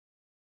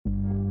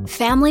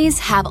Families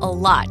have a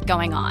lot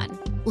going on.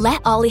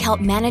 Let Ollie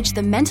help manage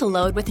the mental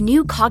load with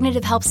new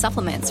cognitive help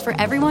supplements for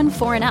everyone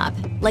 4 and up,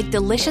 like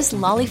delicious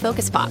Lolly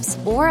Focus Pops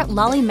or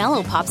Lolly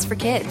Mellow Pops for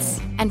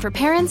kids. And for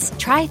parents,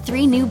 try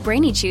 3 new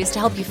Brainy Chews to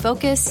help you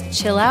focus,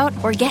 chill out,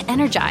 or get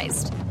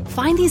energized.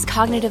 Find these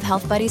cognitive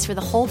health buddies for the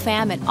whole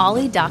fam at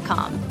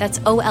ollie.com. That's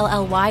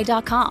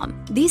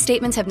OLLY.com. These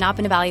statements have not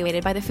been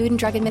evaluated by the Food and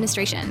Drug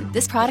Administration.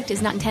 This product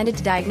is not intended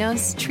to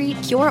diagnose, treat,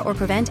 cure, or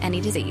prevent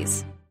any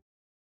disease.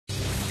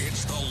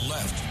 It's the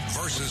left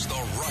versus the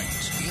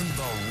right. In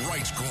the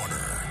right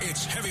corner,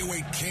 it's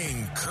heavyweight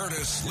king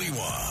Curtis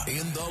Lewa.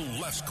 In the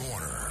left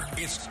corner,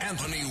 it's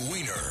Anthony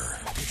Weiner.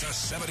 It's a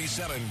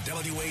 77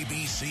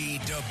 WABC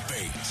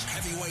debate.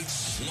 Heavyweight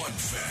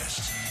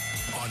slugfest.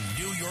 On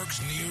New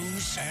York's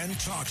news and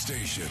talk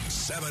station,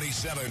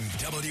 77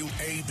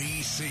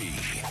 WABC.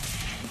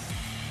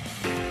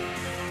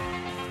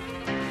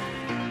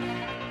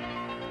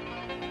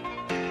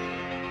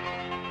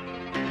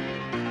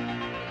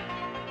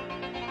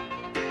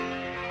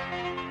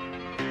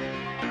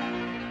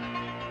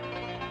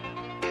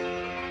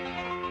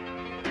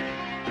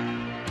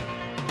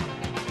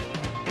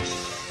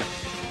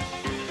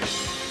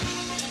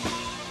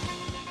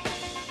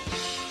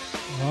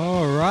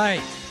 All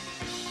right.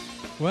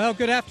 Well,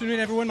 good afternoon,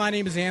 everyone. My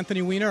name is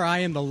Anthony Weiner. I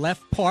am the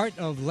left part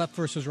of Left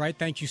versus Right.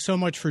 Thank you so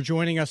much for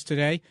joining us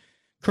today.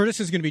 Curtis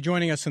is going to be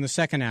joining us in the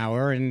second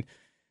hour, and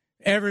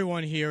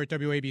everyone here at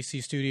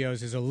WABC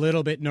Studios is a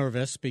little bit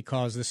nervous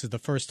because this is the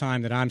first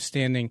time that I'm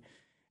standing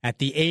at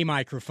the A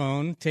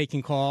microphone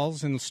taking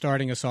calls and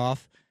starting us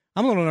off.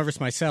 I'm a little nervous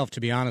myself, to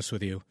be honest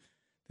with you.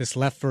 This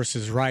Left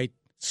versus Right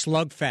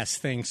slugfest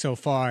thing so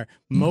far,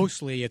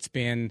 mostly it's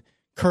been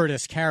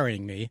Curtis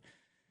carrying me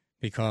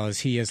because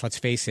he is, let's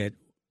face it,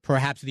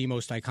 perhaps the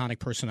most iconic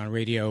person on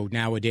radio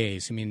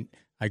nowadays. I mean,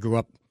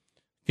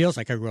 feels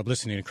like I grew up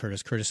listening to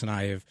Curtis. Curtis and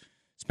I have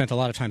spent a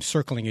lot of time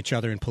circling each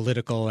other in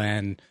political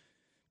and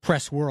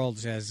press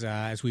worlds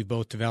as we've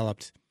both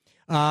developed.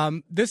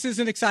 This is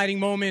an exciting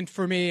moment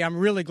for me. I'm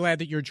really glad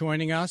that you're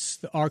joining us.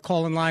 Our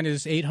call-in line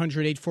is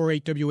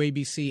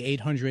 800-848-WABC,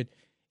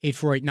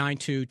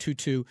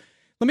 800-848-9222.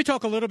 Let me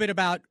talk a little bit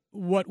about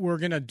what we're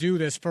going to do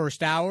this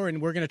first hour,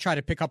 and we're going to try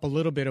to pick up a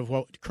little bit of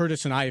what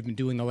Curtis and I have been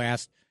doing the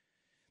last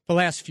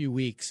few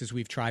weeks as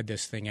we've tried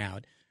this thing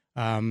out.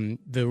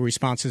 The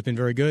response has been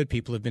very good.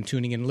 People have been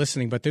tuning in and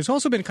listening. But there's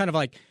also been kind of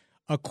like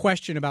a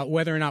question about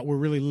whether or not we're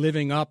really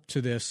living up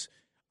to this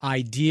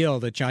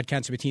ideal that John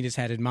Catsimatidis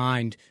had in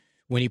mind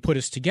when he put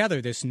us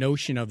together, this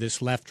notion of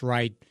this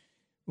left-right,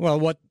 well,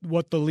 what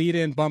the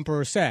lead-in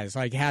bumper says.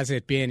 Like, has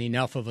it been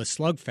enough of a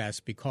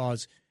slugfest?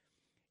 Because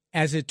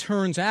as it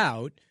turns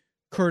out,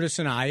 Curtis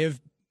and I have,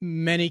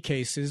 many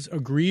cases,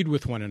 agreed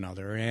with one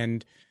another.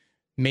 And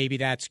maybe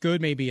that's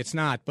good, maybe it's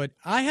not. But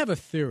I have a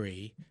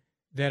theory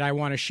that I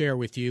want to share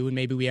with you, and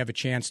maybe we have a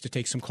chance to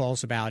take some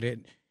calls about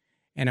it.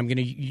 And I'm going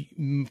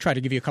to try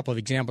to give you a couple of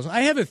examples. I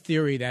have a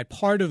theory that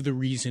part of the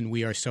reason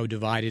we are so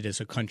divided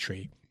as a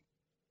country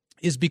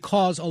is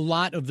because a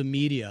lot of the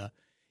media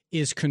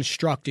is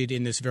constructed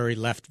in this very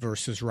left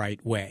versus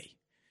right way.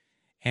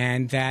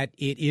 And that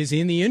it is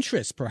in the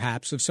interest,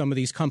 perhaps, of some of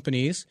these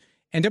companies.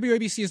 And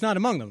WABC is not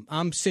among them.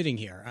 I'm sitting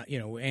here,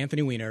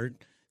 Anthony Weiner,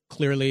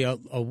 clearly a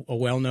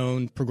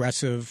well-known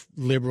progressive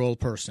liberal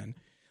person.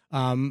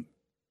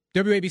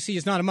 WABC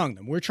is not among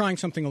them. We're trying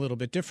something a little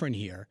bit different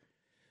here.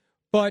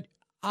 But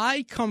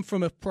I come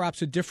from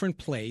perhaps a different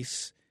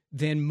place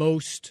than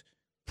most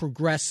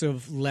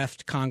progressive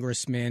left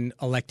congressmen,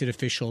 elected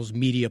officials,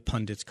 media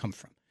pundits come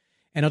from.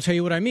 And I'll tell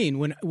you what I mean.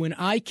 When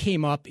I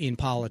came up in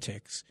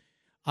politics,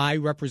 I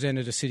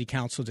represented a city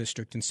council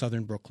district in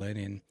southern Brooklyn,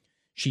 in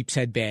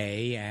Sheepshead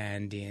Bay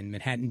and in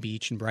Manhattan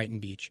Beach and Brighton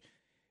Beach,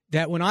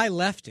 that when I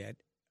left it,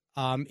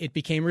 it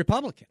became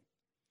Republican.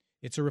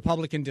 It's a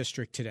Republican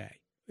district today.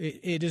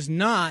 It is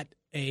not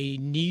a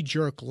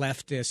knee-jerk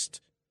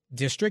leftist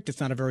district. It's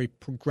not a very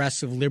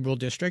progressive liberal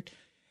district.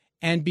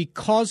 And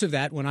because of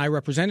that, when I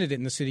represented it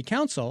in the city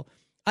council,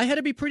 I had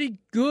to be pretty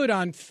good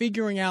on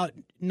figuring out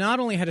not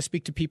only how to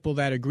speak to people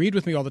that agreed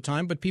with me all the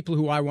time, but people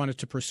who I wanted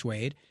to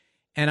persuade.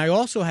 And I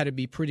also had to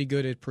be pretty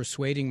good at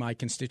persuading my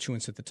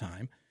constituents at the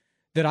time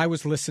that I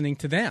was listening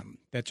to them,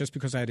 that just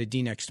because I had a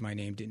D next to my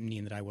name didn't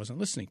mean that I wasn't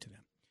listening to them.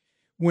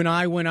 When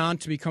I went on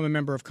to become a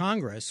member of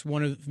Congress,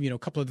 a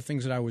couple of the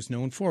things that I was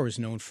known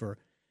for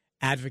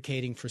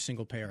advocating for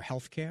single-payer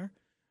health care.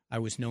 I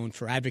was known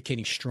for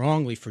advocating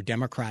strongly for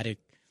Democratic,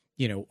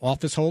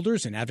 office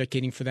holders and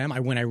advocating for them.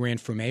 When I ran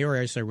for mayor,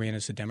 I ran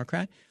as a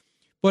Democrat.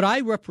 But I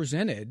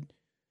represented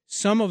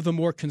some of the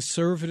more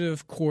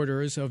conservative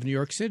quarters of New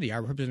York City. I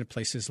represented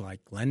places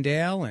like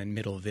Glendale and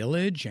Middle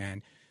Village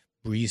and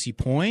Breezy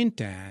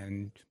Point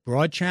and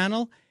Broad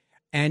Channel.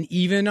 And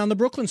even on the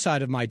Brooklyn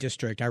side of my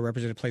district, I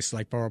represented places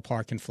like Borough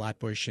Park and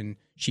Flatbush and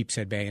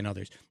Sheepshead Bay and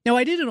others. Now,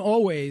 I didn't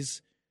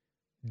always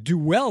do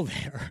well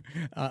there.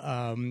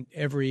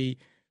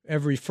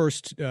 Every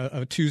first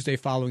Tuesday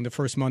following the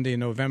first Monday in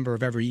November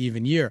of every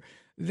even year,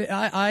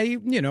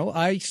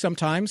 I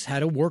sometimes had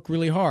to work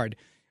really hard.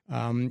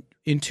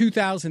 In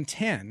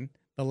 2010,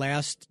 the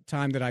last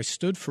time that I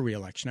stood for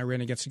re-election, I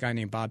ran against a guy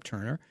named Bob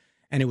Turner,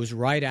 and it was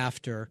right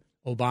after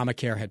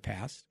Obamacare had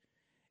passed.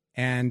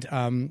 And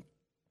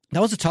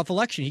that was a tough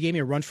election. He gave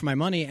me a run for my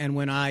money, and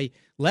when I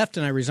left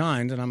and I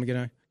resigned, and I'm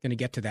going to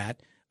get to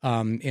that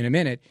in a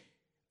minute,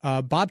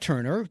 Bob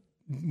Turner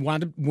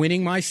wound up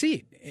winning my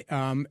seat.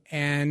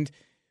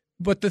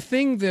 But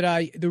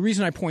the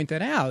reason I point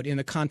that out in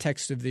the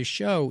context of this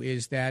show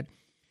is that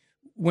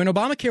when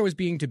Obamacare was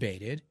being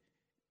debated,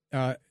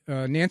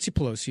 Nancy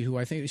Pelosi, who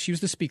I think she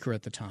was the speaker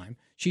at the time,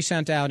 she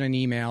sent out an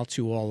email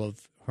to all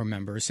of her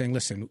members saying,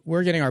 "Listen,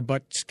 we're getting our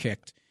butts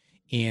kicked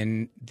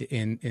in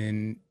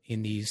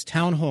these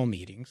town hall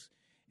meetings,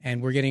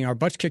 and we're getting our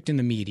butts kicked in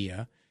the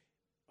media."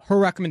 Her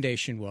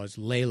recommendation was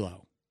lay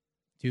low,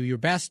 do your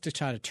best to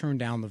try to turn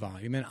down the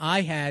volume. And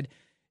I had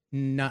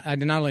not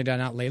only did I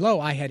not lay low,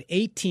 I had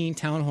 18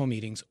 town hall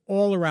meetings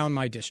all around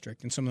my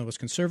district, and some of the most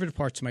conservative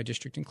parts of my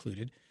district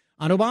included,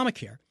 on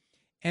Obamacare.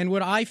 And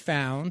what I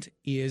found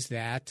is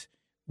that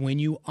when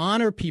you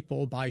honor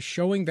people by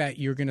showing that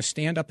you're going to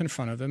stand up in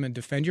front of them and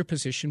defend your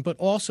position, but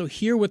also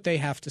hear what they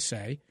have to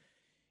say,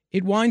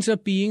 it winds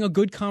up being a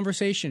good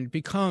conversation. It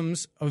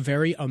becomes a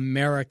very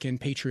American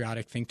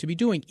patriotic thing to be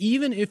doing,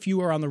 even if you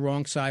are on the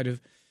wrong side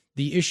of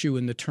the issue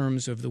in the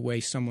terms of the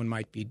way someone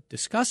might be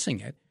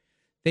discussing it.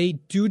 They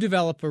do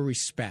develop a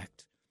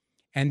respect.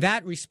 And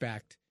that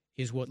respect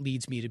is what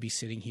leads me to be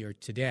sitting here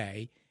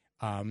today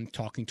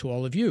talking to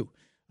all of you.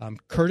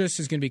 Curtis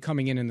is going to be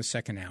coming in the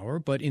second hour,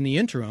 but in the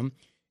interim,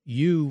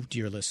 you,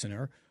 dear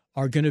listener,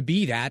 are going to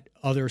be that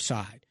other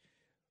side.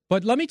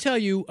 But let me tell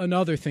you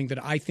another thing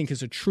that I think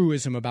is a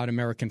truism about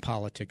American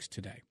politics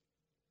today.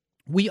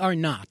 We are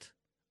not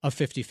a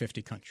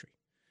 50-50 country.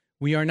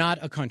 We are not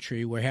a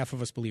country where half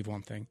of us believe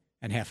one thing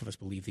and half of us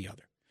believe the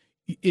other.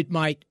 It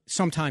might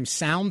sometimes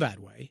sound that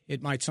way.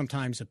 It might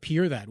sometimes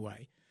appear that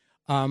way.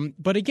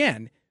 But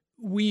again,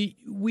 we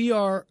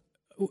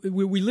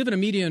live in a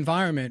media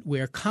environment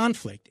where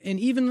conflict, and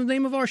even the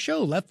name of our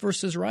show, Left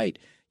versus Right,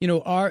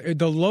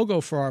 the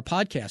logo for our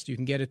podcast, you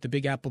can get at the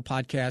Big Apple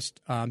Podcast,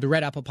 the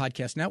Red Apple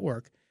Podcast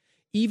Network.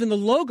 Even the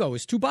logo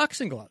is two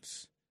boxing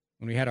gloves.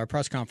 When we had our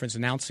press conference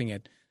announcing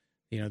it,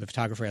 the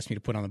photographer asked me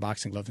to put on the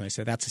boxing gloves, and I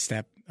said, that's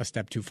a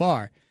step too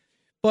far.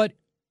 But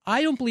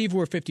I don't believe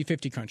we're a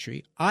 50-50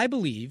 country. I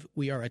believe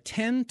we are a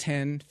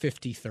 10-10,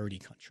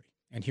 50-30 country.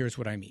 And here's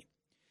what I mean.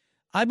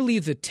 I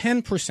believe that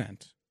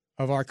 10%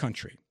 of our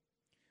country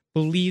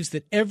believes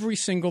that every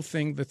single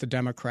thing that the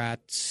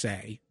Democrats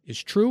say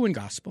is true and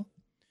gospel.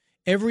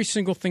 Every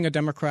single thing a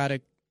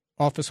Democratic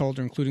office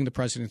holder, including the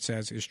president,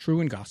 says is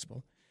true and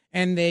gospel.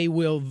 And they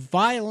will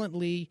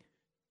violently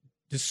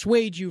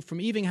dissuade you from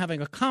even having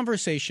a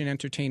conversation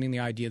entertaining the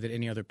idea that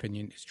any other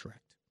opinion is correct.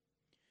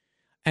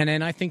 And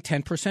then I think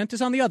 10%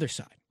 is on the other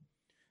side.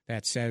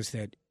 That says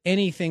that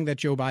anything that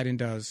Joe Biden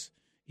does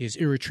is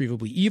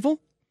irretrievably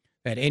evil,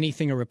 that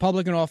anything a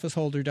Republican office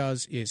holder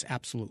does is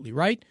absolutely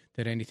right,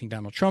 that anything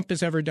Donald Trump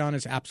has ever done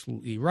is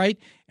absolutely right,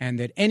 and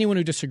that anyone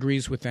who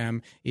disagrees with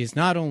them is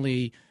not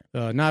only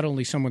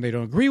someone they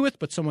don't agree with,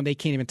 but someone they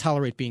can't even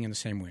tolerate being in the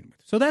same room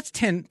with. So that's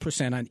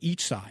 10% on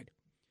each side.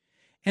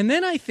 And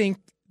then I think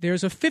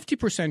there's a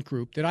 50%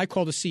 group that I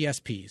call the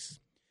CSPs,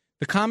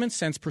 the common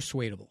sense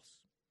persuadables.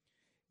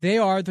 They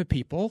are the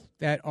people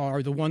that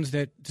are the ones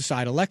that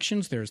decide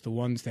elections. There's the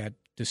ones that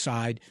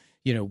decide,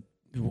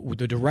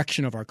 the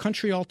direction of our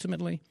country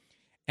ultimately.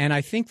 And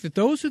I think that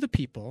those are the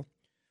people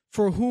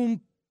for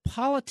whom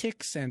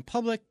politics and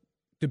public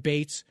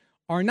debates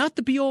are not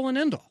the be-all and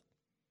end-all.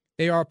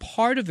 They are a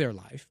part of their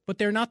life, but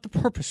they're not the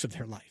purpose of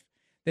their life.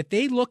 That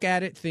they look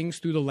at things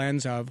through the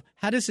lens of,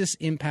 how does this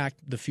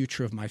impact the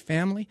future of my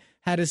family?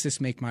 How does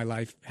this make my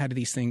life? How do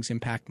these things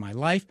impact my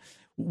life?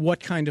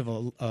 What kind of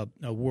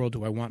a world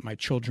do I want my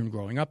children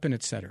growing up in,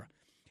 et cetera?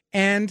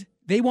 And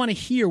they want to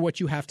hear what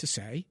you have to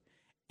say,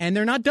 and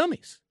they're not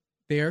dummies.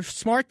 They're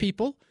smart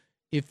people.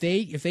 If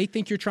they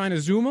think you're trying to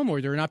Zoom them,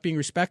 or they're not being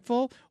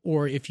respectful,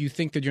 or if you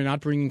think that you're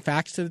not bringing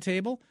facts to the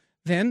table,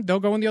 then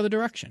they'll go in the other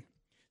direction.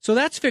 So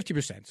that's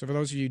 50%. So for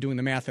those of you doing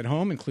the math at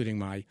home, including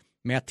my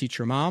math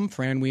teacher mom,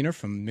 Fran Weiner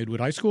from Midwood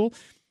High School,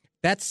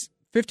 that's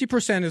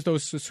 50% is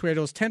those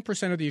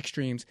 10% of the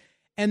extremes.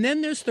 And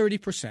then there's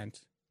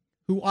 30%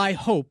 who I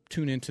hope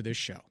tune into this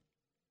show.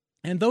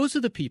 And those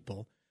are the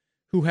people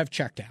who have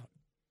checked out.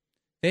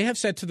 They have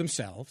said to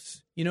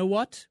themselves, you know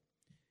what?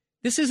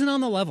 This isn't on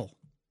the level.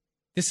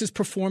 This is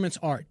performance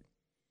art.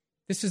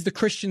 This is the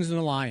Christians in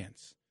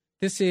Alliance.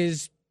 This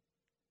is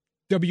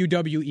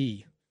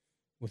WWE,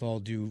 with all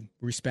due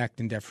respect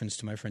and deference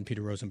to my friend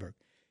Peter Rosenberg.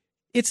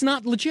 It's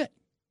not legit.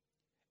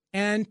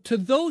 And to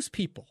those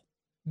people,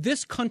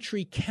 this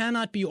country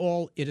cannot be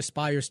all it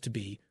aspires to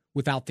be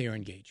without their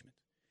engagement.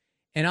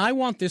 And I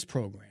want this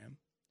program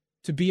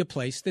to be a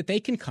place that they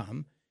can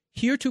come,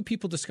 hear two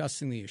people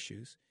discussing the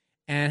issues,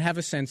 and have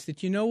a sense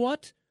that, you know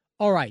what?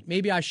 All right,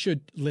 maybe I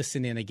should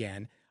listen in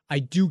again. I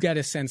do get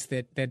a sense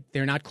that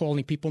they're not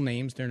calling people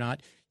names. They're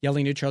not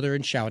yelling at each other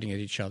and shouting at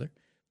each other.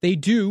 They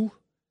do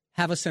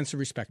have a sense of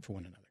respect for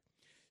one another.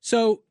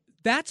 So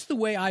that's the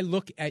way I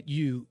look at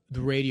you,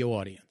 the radio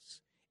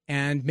audience.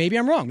 And maybe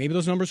I'm wrong. Maybe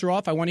those numbers are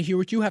off. I want to hear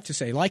what you have to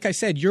say. Like I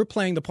said, you're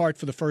playing the part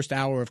for the first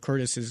hour of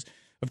Curtis.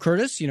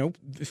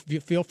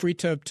 Feel free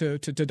to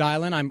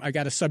dial in. I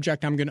got a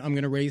subject I'm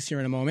gonna raise here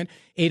in a moment.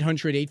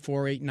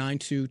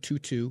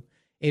 800-848-9222.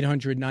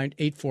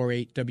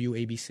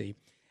 800-848-WABC.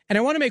 And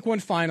I want to make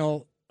one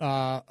final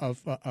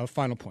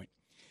final point.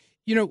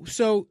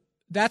 So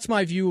that's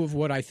my view of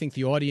what I think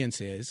the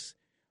audience is.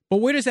 But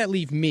where does that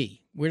leave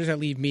me? Where does that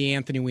leave me,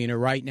 Anthony Weiner,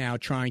 right now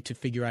trying to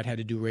figure out how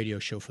to do a radio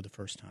show for the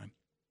first time?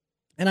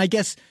 And I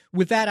guess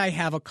with that, I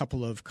have a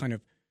couple of kind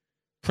of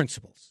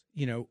principles.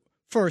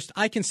 First,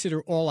 I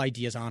consider all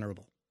ideas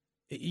honorable.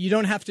 You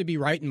don't have to be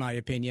right, in my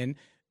opinion,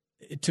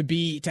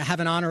 to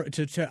have an honor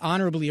to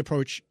honorably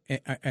approach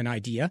an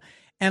idea.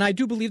 And I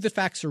do believe that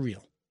facts are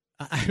real.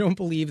 I don't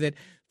believe that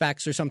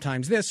facts are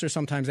sometimes this or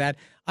sometimes that.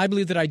 I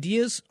believe that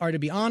ideas are to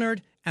be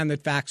honored and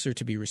that facts are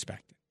to be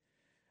respected.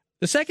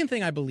 The second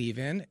thing I believe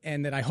in,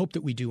 and that I hope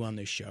that we do on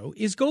this show,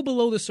 is go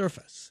below the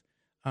surface.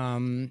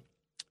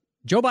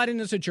 Joe Biden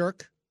is a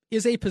jerk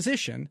is a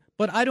position,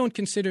 but I don't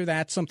consider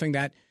that something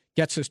that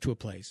gets us to a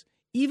place.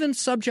 Even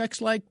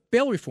subjects like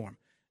bail reform.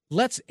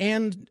 Let's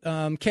end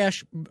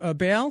cash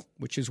bail,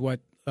 which is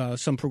what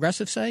some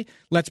progressives say.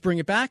 Let's bring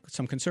it back,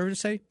 some conservatives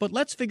say. But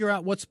let's figure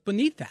out what's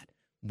beneath that.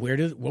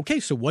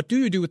 So what do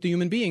you do with the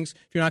human beings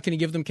if you're not going to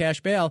give them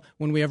cash bail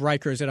when we have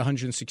Rikers at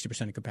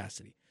 160% of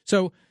capacity?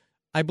 So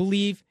I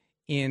believe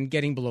in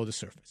getting below the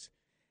surface.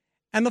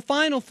 And the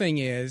final thing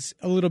is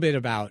a little bit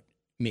about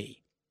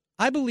me.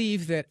 I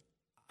believe that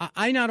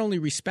I not only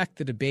respect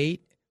the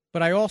debate,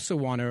 but I also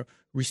want to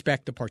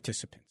respect the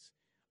participants.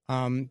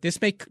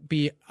 This may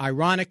be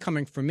ironic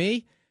coming from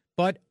me,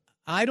 but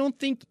I don't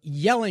think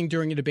yelling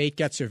during a debate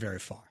gets her very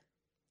far.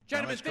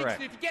 Gentleman thinks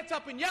that if he gets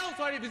up and yells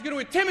on it, he's going to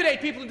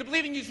intimidate people into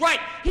believing he's right.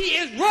 He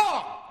is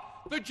wrong.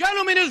 The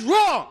gentleman is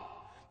wrong.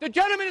 The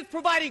gentleman is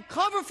providing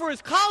cover for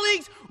his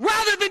colleagues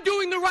rather than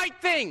doing the right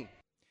thing.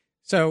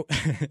 So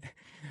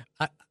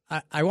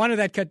I wanted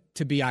that cut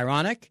to be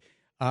ironic.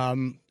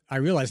 I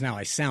realize now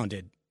I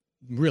sounded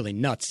really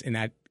nuts in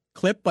that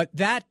clip, but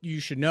that you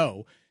should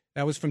know.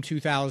 That was from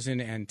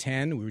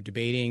 2010. We were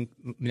debating.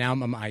 Now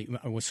I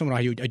was someone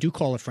I do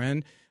call a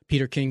friend,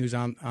 Peter King, who's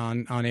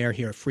on air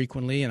here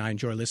frequently, and I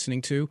enjoy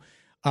listening to.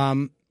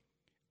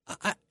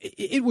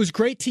 It was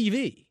great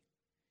TV.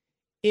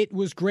 It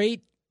was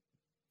great,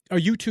 a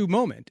YouTube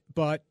moment,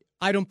 but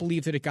I don't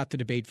believe that it got the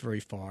debate very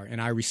far,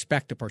 and I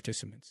respect the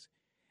participants.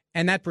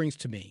 And that brings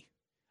to me.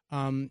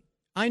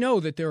 I know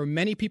that there are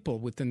many people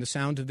within the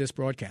sound of this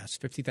broadcast,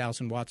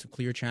 50,000 watts of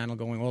clear channel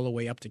going all the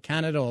way up to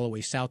Canada, all the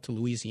way south to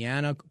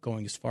Louisiana,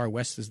 going as far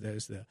west as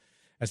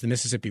the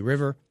Mississippi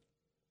River,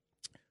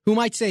 who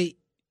might say,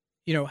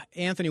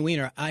 Anthony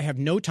Weiner, I have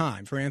no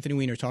time for Anthony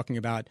Weiner talking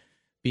about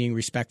being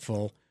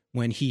respectful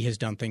when he has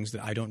done things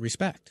that I don't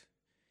respect.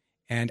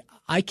 And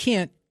I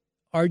can't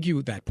argue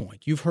with that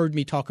point. You've heard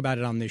me talk about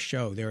it on this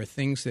show. There are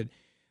things that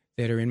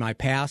are in my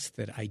past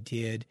that I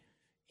did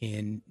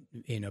in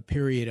a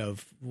period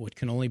of what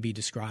can only be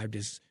described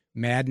as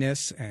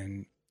madness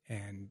and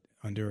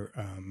under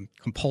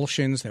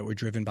compulsions that were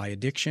driven by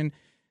addiction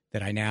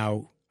that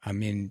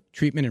I'm in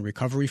treatment and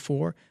recovery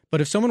for. But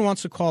if someone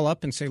wants to call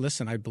up and say,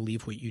 listen, I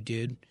believe what you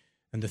did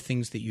and the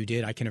things that you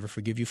did, I can never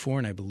forgive you for,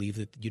 and I believe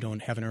that you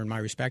haven't earned my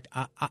respect.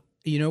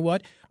 You know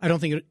what? I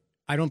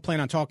don't plan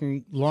on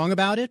talking long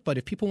about it, but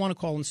if people want to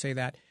call and say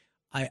that,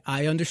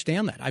 I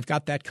understand that. I've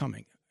got that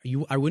coming.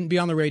 I wouldn't be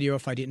on the radio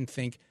if I didn't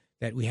think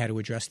that we had to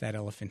address that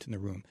elephant in the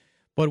room.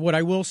 But what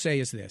I will say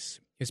is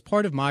this: as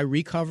part of my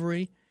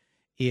recovery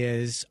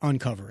is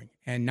uncovering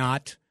and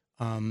not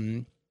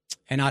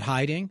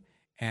hiding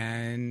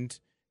and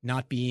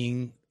not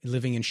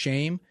living in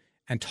shame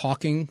and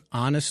talking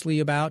honestly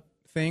about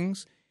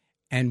things.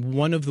 And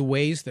one of the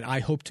ways that I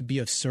hope to be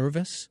of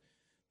service,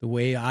 the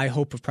way I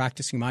hope of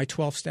practicing my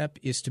 12-step,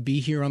 is to be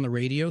here on the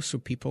radio so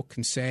people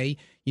can say,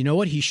 you know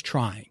what, he's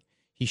trying.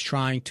 He's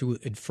trying to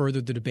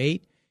further the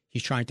debate.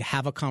 He's trying to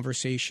have a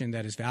conversation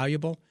that is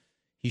valuable.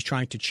 He's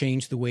trying to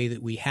change the way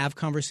that we have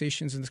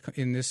conversations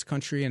in this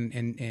country and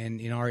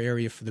in our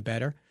area for the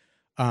better.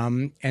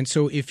 And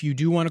so if you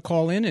do want to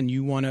call in and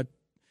you want to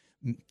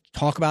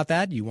talk about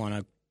that, you want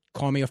to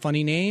call me a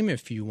funny name,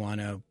 if you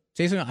want to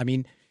say something, I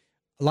mean,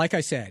 like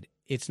I said,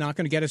 it's not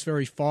going to get us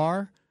very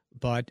far,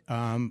 but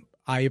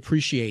I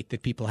appreciate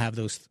that people have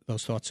those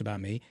thoughts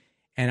about me.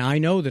 And I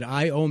know that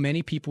I owe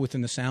many people within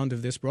the sound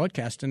of this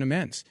broadcast an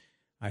amends.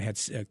 I had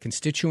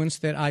constituents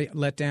that I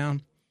let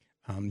down,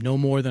 no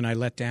more than I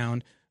let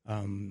down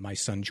my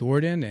son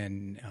Jordan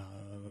and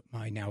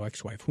my now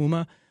ex-wife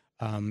Huma.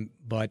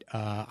 But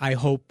I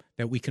hope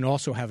that we can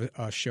also have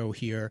a show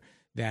here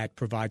that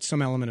provides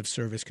some element of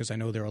service, because I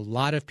know there are a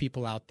lot of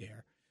people out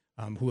there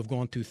who have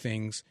gone through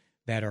things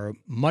that are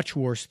much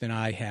worse than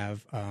I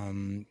have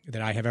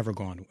ever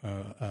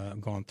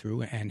gone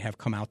through and have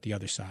come out the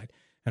other side.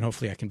 And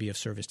hopefully I can be of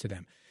service to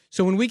them.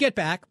 So when we get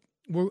back,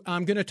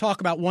 I'm going to talk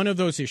about one of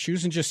those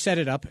issues and just set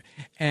it up,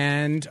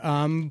 and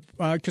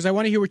because I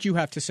want to hear what you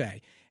have to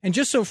say. And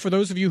just so for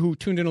those of you who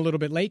tuned in a little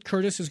bit late,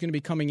 Curtis is going to be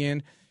coming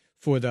in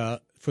for the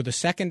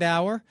second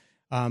hour.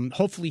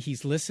 Hopefully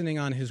he's listening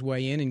on his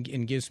way in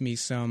and gives me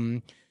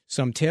some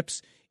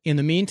tips. In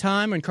the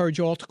meantime, I encourage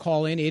you all to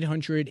call in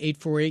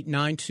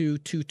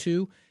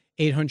 800-848-9222,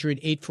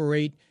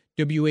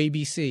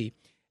 800-848-WABC.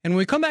 And when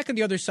we come back on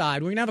the other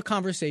side, we're going to have a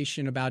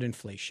conversation about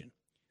inflation,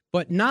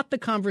 but not the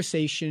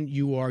conversation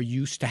you are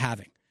used to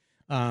having.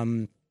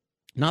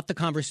 Not the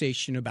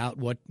conversation about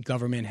what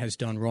government has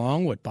done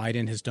wrong, what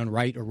Biden has done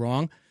right or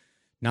wrong.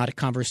 Not a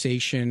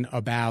conversation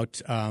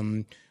about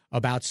some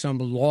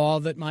law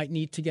that might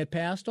need to get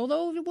passed,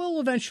 although we'll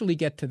eventually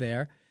get to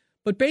there.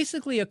 But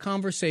basically a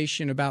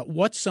conversation about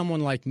what someone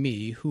like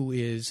me, who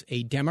is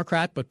a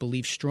Democrat but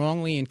believes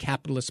strongly in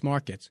capitalist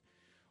markets,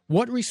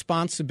 what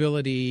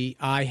responsibility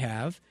I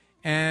have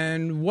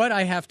and what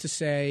I have to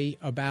say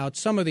about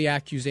some of the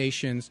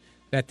accusations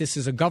that this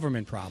is a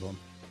government problem.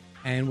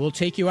 And we'll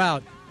take you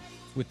out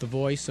with the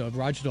voice of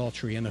Roger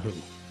Daltrey and The Who.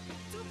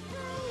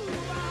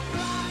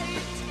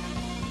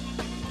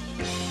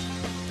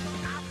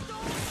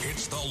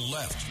 It's the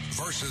left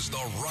versus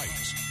the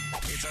right.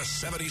 It's a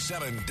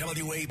 77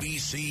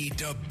 WABC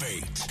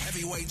debate.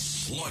 Heavyweight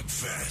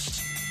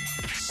slugfest.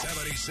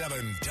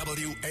 77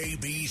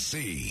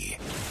 WABC.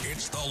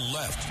 It's the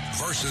left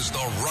versus the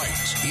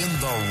right. In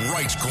the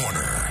right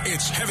corner,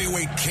 it's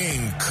heavyweight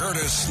king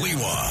Curtis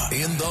Sliwa.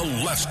 In the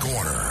left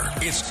corner,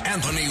 it's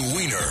Anthony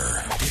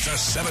Weiner. It's a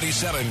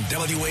 77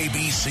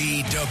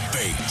 WABC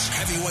debate.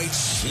 Heavyweight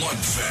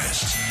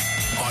slugfest.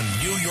 On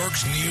New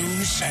York's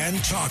news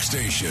and talk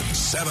station,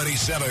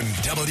 77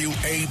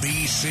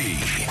 WABC.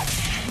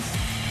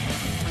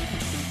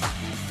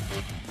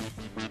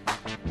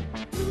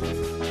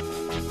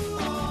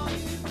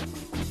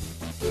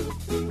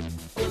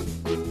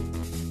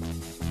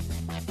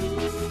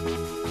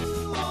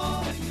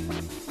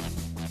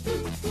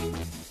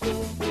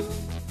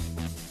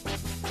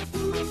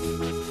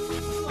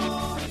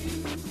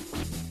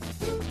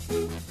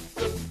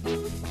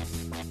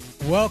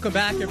 Welcome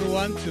back,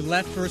 everyone, to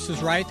Left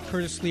versus Right,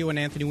 Curtis Leo and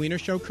Anthony Weiner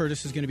Show.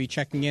 Curtis is going to be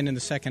checking in the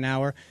second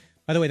hour.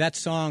 By the way, that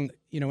song,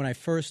 when I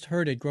first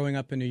heard it growing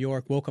up in New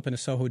York, Woke Up in a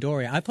Soho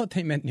Dory, I thought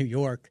they meant New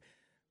York.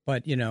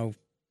 But,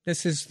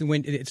 this is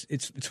when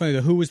it's funny.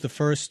 The Who was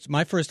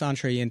my first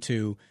entree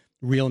into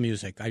real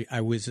music.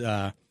 I was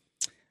a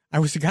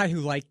guy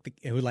who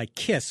liked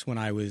Kiss when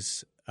I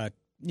was,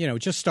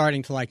 just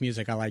starting to like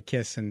music. I liked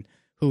Kiss, and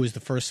Who was the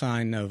first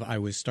sign of I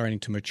was starting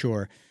to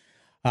mature.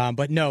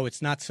 But no,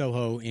 it's not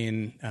Soho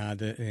in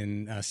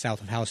south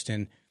of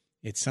Houston.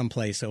 It's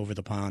someplace over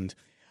the pond.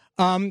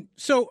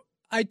 So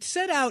I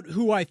set out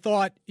who I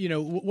thought,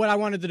 what I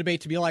wanted the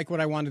debate to be like,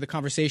 what I wanted the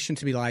conversation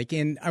to be like.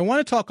 And I want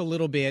to talk a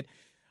little bit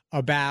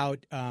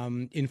about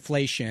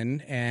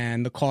inflation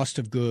and the cost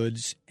of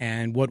goods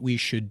and what we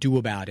should do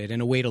about it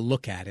and a way to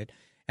look at it.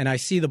 And I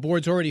see the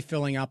board's already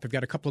filling up. I've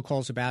got a couple of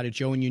calls about it.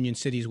 Joe in Union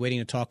City is waiting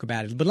to talk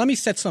about it. But let me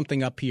set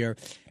something up here.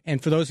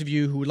 And for those of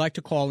you who would like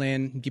to call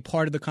in, be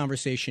part of the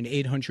conversation,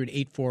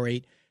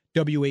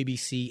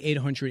 800-848-WABC,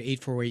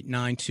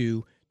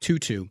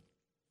 800-848-9222.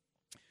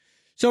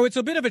 So it's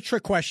a bit of a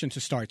trick question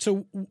to start.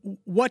 So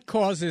what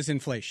causes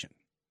inflation?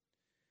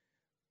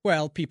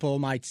 Well, people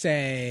might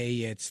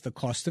say it's the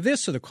cost of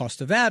this or the cost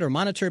of that or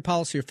monetary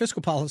policy or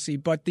fiscal policy.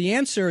 But the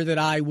answer that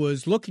I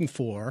was looking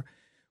for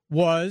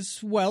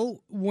was,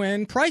 well,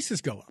 when prices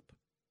go up,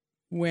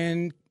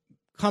 when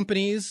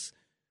companies,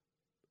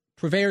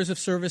 purveyors of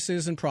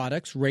services and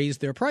products raise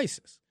their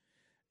prices.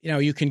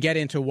 You can get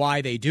into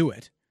why they do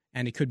it,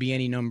 and it could be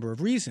any number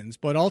of reasons,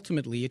 but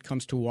ultimately it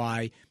comes to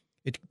why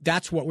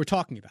that's what we're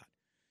talking about.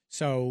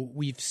 So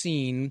we've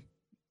seen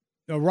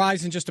a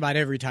rise in just about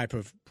every type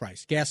of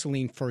price,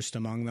 gasoline first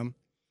among them.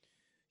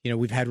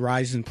 We've had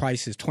rise in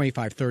prices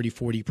 25, 30,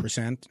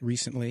 40%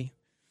 recently.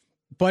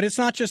 But it's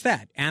not just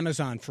that.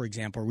 Amazon, for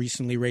example,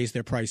 recently raised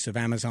their price of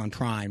Amazon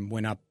Prime,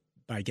 went up,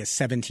 I guess,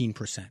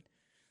 17%.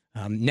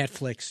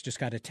 Netflix, just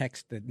got a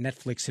text that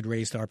Netflix had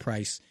raised our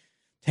price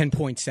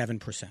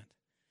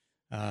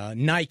 10.7%.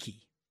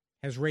 Nike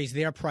has raised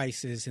their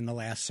prices in the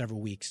last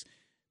several weeks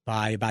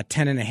by about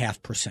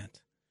 10.5%.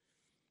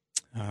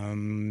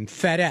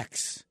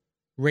 FedEx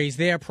raised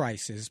their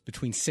prices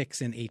between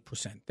 6 and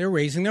 8%. They're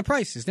raising their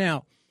prices.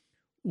 Now,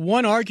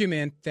 one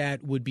argument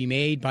that would be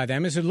made by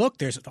them is that, look,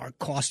 our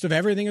cost of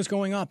everything is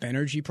going up.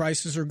 Energy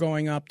prices are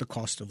going up. The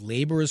cost of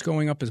labor is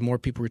going up. As more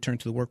people return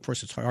to the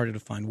workforce, it's harder to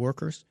find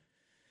workers.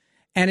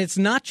 And it's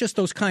not just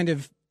those kind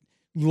of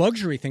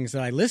luxury things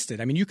that I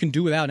listed. I mean, you can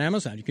do without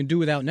Amazon. You can do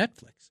without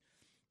Netflix.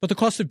 But the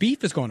cost of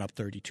beef has gone up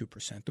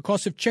 32%. The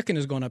cost of chicken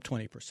has gone up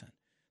 20%.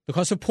 The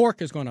cost of pork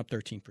has gone up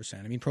 13%.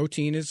 I mean,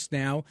 protein is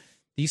now,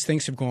 these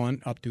things have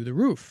gone up through the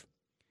roof.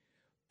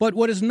 But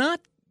what is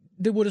not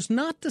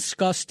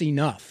discussed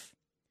enough,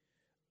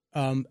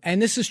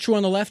 and this is true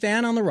on the left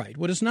and on the right,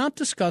 what is not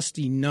discussed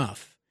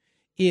enough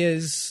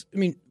is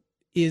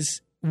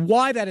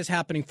why that is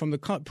happening from the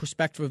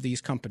perspective of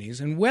these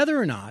companies and whether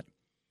or not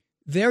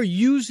they're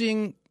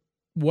using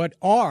what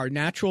are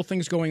natural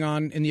things going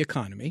on in the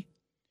economy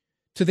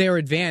to their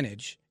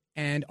advantage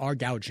and are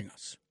gouging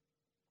us.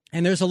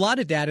 And there's a lot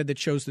of data that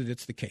shows that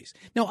it's the case.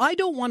 Now, I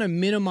don't want to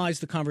minimize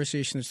the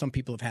conversation that some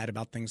people have had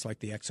about things like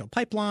the XL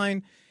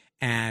pipeline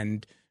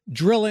and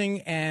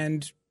drilling,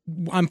 and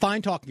I'm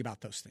fine talking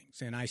about those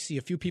things. And I see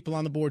a few people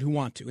on the board who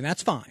want to, and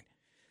that's fine.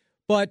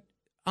 But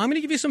I'm going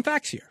to give you some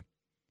facts here.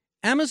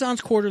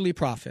 Amazon's quarterly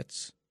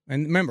profits,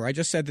 and remember, I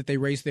just said that they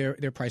raised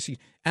their pricing.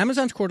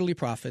 Amazon's quarterly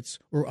profits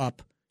were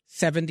up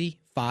 75%,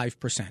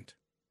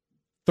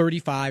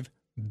 $35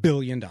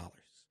 billion.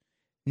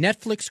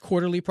 Netflix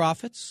quarterly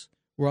profits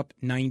were up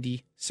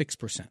 96%.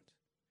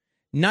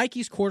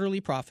 Nike's quarterly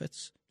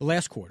profits, the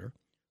last quarter,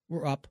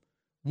 were up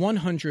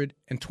 125%.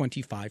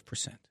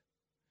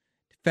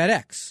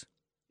 FedEx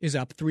is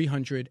up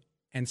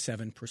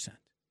 307%.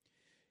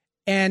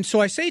 And so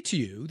I say to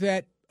you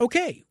that,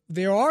 okay,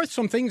 there are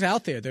some things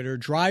out there that are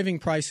driving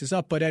prices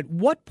up, but at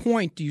what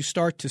point do you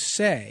start to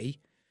say,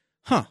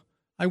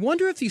 I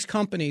wonder if these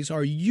companies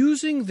are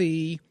using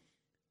the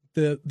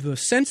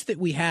sense that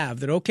we have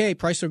that, okay,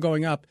 prices are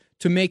going up,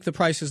 to make the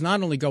prices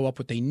not only go up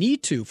what they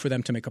need to for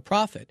them to make a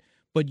profit,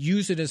 but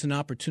use it as an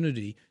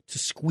opportunity to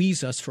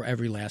squeeze us for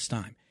every last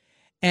time.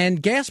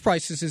 And gas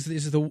prices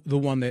is the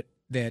one that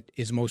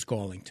is most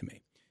galling to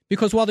me.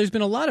 Because while there's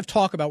been a lot of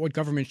talk about what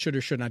government should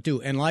or should not do,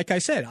 and like I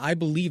said, I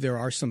believe there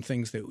are some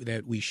things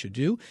that we should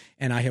do,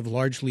 and I have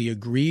largely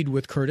agreed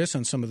with Curtis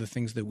on some of the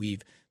things that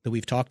we've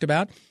talked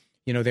about.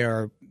 You know,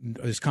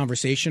 there's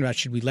conversation about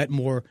should we let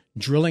more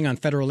drilling on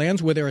federal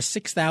lands where there are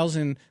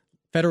 6,000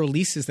 federal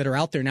leases that are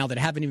out there now that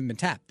haven't even been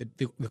tapped.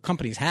 The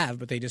companies have,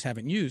 but they just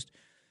haven't used.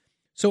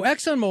 So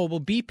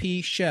ExxonMobil,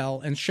 BP, Shell,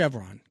 and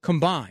Chevron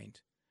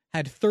combined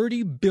had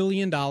 $30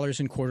 billion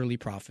in quarterly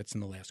profits in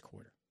the last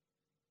quarter.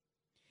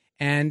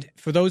 And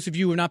for those of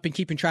you who have not been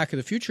keeping track of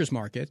the futures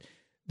market,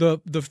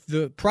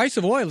 the price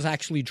of oil has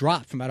actually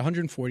dropped from about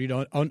 $140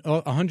 to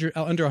under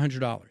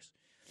 $100.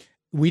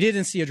 We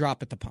didn't see a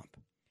drop at the pump.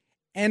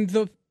 And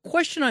the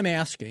question I'm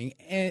asking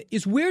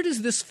is, where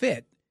does this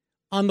fit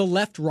on the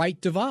left-right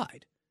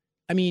divide?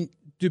 I mean,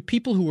 do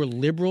people who are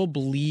liberal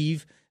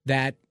believe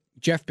that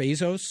Jeff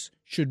Bezos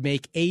should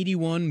make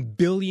 $81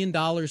 billion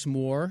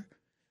more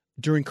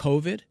during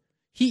COVID?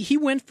 He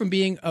went from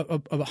being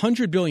a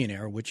 100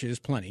 billionaire, which is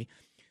plenty,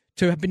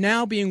 to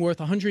now being worth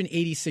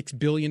 $186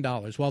 billion.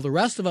 While the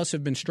rest of us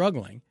have been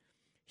struggling,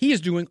 he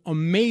is doing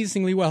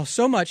amazingly well.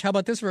 So much, how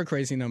about this for a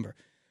crazy number?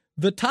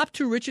 The top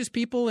 2 richest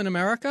people in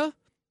America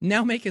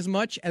now make as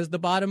much as the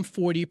bottom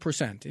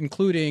 40%,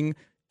 including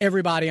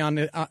everybody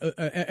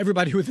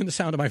everybody within the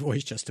sound of my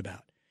voice just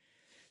about.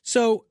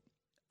 So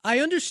I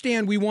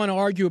understand we want to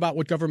argue about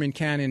what government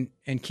can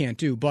and can't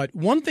do, but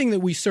one thing that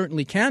we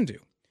certainly can do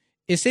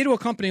is say to a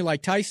company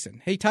like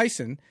Tyson, hey,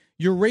 Tyson,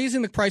 you're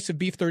raising the price of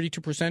beef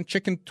 32%,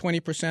 chicken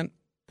 20%,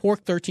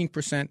 pork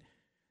 13%.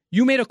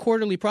 You made a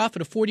quarterly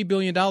profit of $40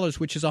 billion,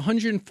 which is a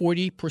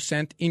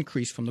 140%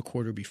 increase from the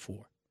quarter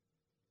before.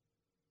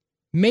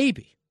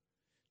 Maybe,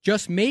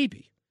 just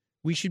maybe,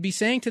 we should be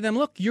saying to them,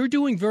 look, you're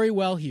doing very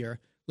well here.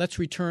 Let's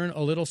return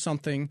a little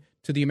something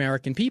to the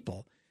American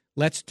people.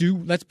 Let's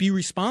be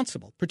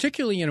responsible,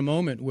 particularly in a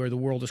moment where the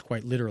world is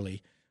quite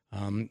literally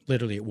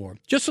at war.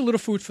 Just a little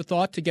food for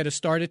thought to get us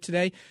started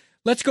today.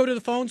 Let's go to the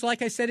phones.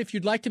 Like I said, if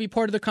you'd like to be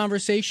part of the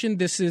conversation,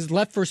 this is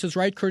Left versus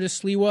Right. Curtis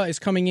Sliwa is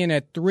coming in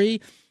at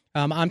 3.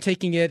 I'm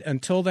taking it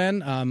until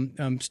then.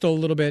 I'm still a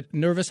little bit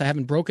nervous. I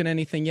haven't broken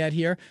anything yet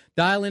here.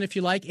 Dial in if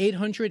you like,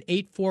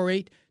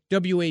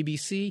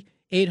 800-848-WABC,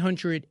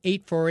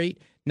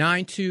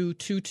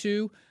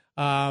 800-848-9222.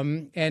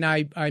 And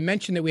I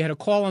mentioned that we had a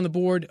call on the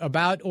board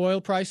about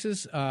oil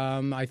prices.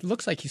 It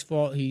looks like he's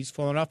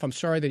fallen off. I'm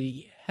sorry that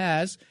he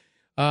has.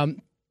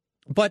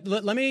 But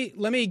let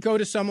me go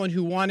to someone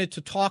who wanted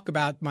to talk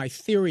about my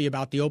theory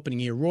about the opening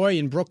here. Roy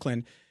in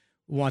Brooklyn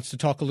wants to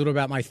talk a little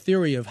about my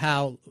theory of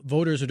how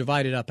voters are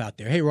divided up out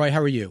there. Hey, Roy,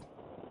 how are you?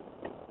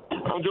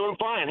 I'm doing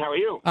fine. How are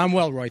you? I'm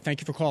well, Roy. Thank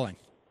you for calling.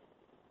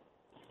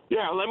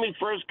 Yeah, let me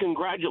first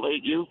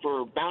congratulate you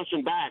for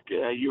bouncing back.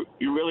 You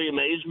really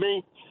amazed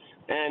me.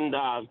 And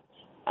I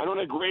don't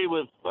agree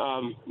with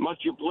much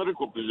of your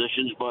political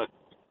positions, but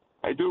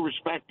I do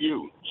respect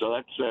you. So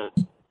that's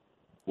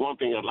one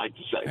thing I'd like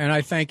to say. And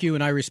I thank you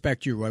and I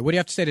respect you, Roy. What do you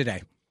have to say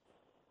today?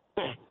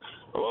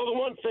 Well, the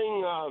one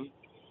thing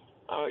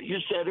you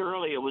said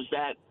earlier was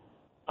that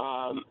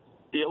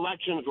the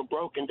elections were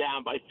broken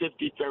down by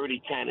 50,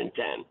 30, 10, and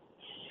 10.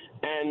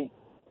 And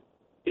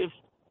if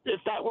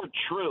that were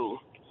true,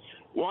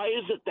 why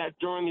is it that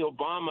during the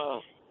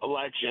Obama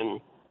election,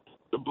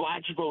 the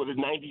blacks voted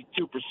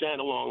 92%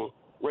 along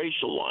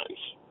racial lines?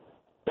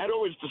 That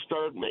always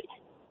disturbed me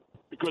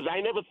because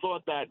I never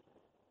thought that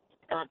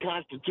our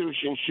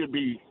Constitution should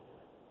be,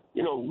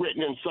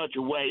 written in such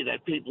a way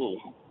that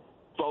people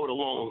vote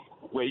along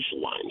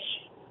racial lines.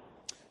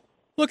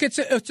 Look, it's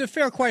a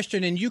fair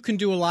question, and you can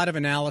do a lot of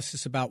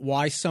analysis about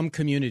why some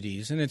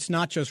communities, and it's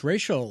not just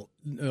racial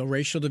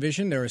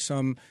division. There are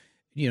some,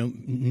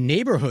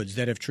 neighborhoods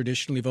that have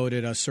traditionally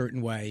voted a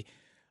certain way.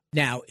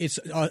 Now,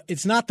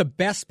 it's not the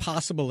best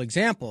possible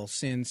example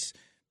since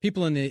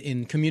people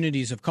in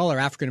communities of color,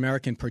 African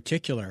American in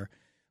particular,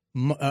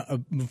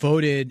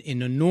 voted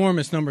in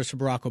enormous numbers for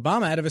Barack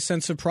Obama out of a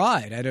sense of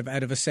pride,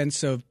 out of a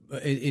sense of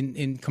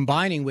in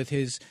combining with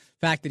his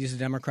fact that he's a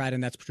Democrat,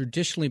 and that's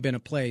traditionally been a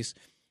place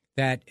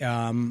that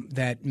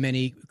that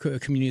many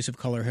communities of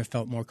color have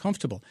felt more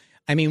comfortable.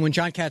 I mean, when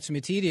John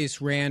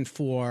Katzimatidis ran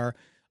for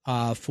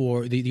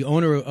the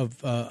owner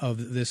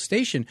of this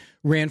station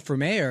ran for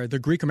mayor, the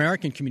Greek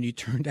American community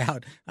turned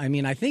out. I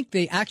mean, I think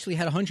they actually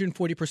had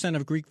 140%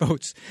 of Greek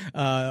votes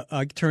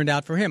turned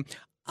out for him.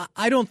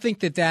 I don't think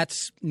that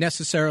that's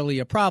necessarily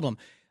a problem.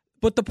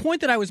 But the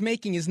point that I was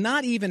making is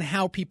not even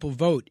how people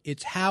vote.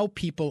 It's how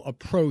people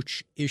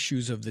approach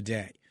issues of the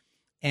day.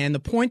 And the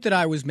point that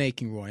I was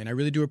making, Roy, and I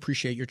really do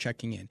appreciate your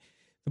checking in,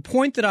 the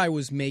point that I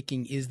was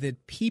making is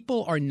that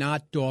people are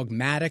not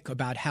dogmatic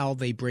about how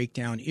they break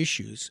down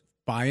issues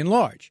by and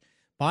large.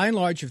 By and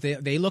large, if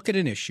they look at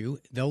an issue,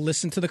 they'll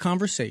listen to the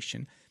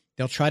conversation.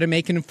 They'll try to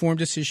make an informed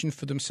decision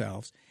for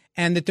themselves.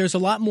 And that there's a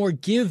lot more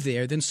give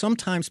there than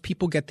sometimes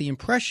people get the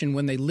impression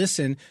when they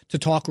listen to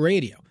talk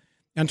radio.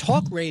 And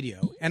talk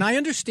radio, and I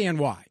understand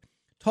why,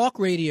 talk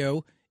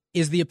radio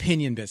is the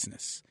opinion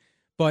business.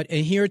 But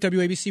here at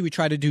WABC, we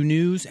try to do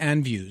news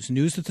and views.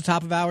 News at the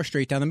top of hour,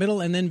 straight down the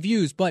middle, and then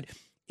views. But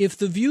if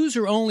the views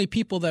are only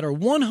people that are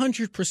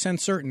 100%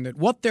 certain that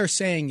what they're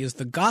saying is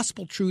the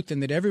gospel truth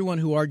and that everyone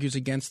who argues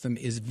against them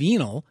is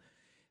venal,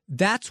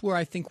 that's where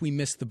I think we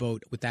missed the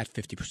boat with that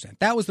 50%.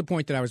 That was the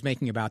point that I was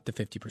making about the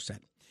 50%.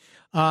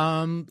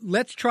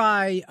 Let's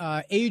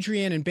try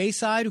Adrian in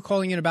Bayside, who's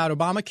calling in about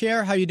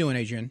Obamacare. How you doing,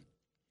 Adrian?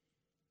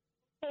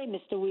 Hey,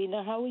 Mr.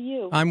 Weiner. How are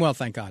you? I'm well,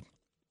 thank God.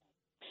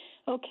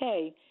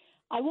 Okay.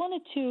 I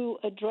wanted to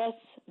address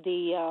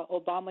the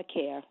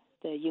Obamacare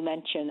that you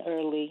mentioned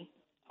early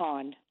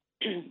on.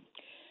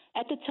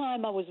 At the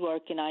time I was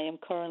working, I am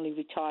currently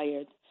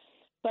retired.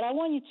 But I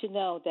want you to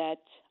know that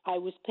I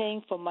was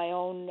paying for my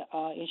own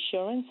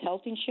insurance,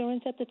 health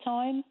insurance at the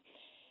time.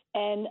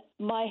 And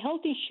my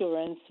health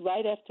insurance,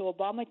 right after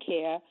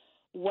Obamacare,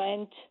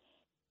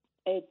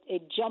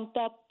 it jumped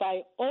up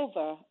by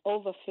over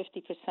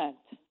 50%.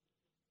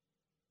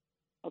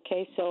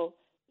 Okay, so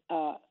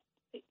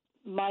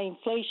my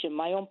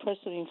own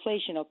personal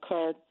inflation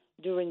occurred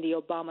during the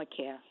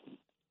Obamacare.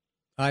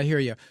 I hear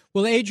you.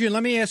 Well, Adrian,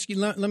 let me ask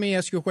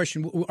you a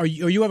question. Are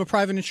you have a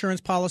private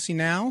insurance policy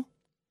now?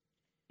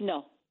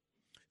 No.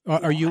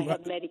 Are you? I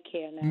have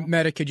Medicare now.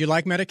 Medicare. Do you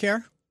like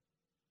Medicare?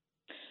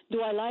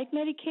 Do I like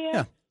Medicare?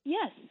 Yeah.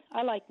 Yes,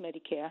 I like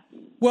Medicare.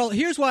 Well,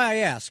 here's why I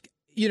ask.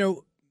 You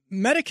know,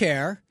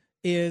 Medicare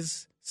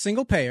is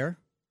single payer,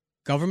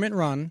 government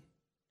run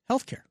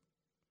health care.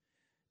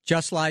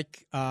 Just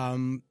like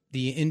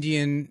the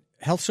Indian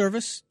Health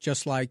Service,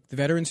 just like the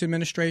Veterans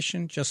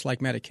Administration, just like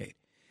Medicaid.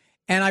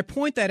 And I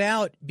point that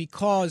out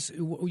because,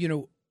 you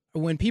know,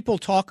 when people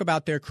talk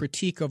about their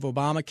critique of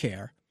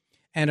Obamacare,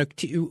 and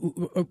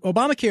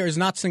Obamacare is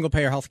not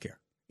single-payer health care.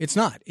 It's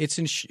not.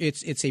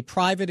 It's a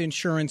private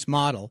insurance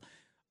model.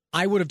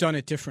 I would have done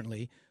it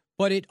differently.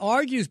 But it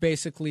argues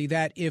basically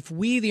that if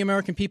we, the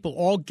American people,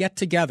 all get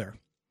together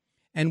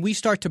and we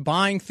start to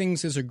buying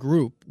things as a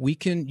group, we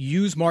can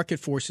use market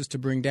forces to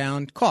bring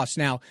down costs.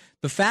 Now,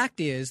 the fact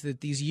is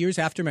that these years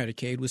after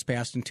Medicaid was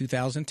passed in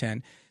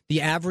 2010,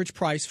 the average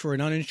price for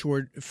an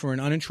uninsured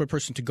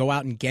person to go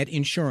out and get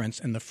insurance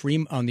and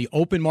on the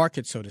open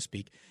market, so to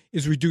speak,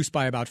 is reduced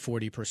by about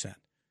 40%.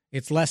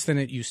 It's less than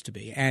it used to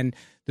be. And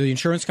the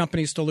insurance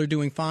companies still are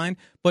doing fine.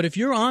 But if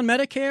you're on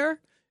Medicare,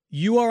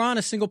 you are on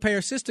a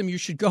single-payer system. You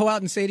should go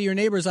out and say to your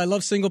neighbors, I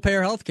love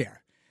single-payer health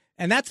care.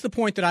 And that's the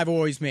point that I've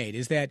always made,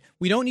 is that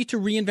we don't need to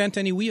reinvent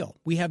any wheel.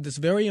 We have this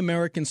very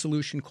American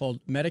solution called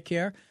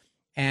Medicare,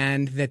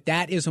 and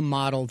that is a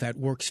model that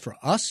works for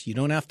us. You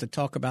don't have to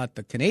talk about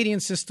the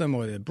Canadian system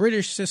or the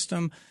British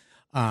system.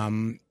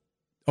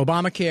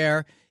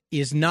 Obamacare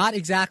is not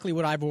exactly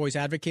what I've always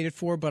advocated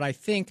for, but I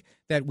think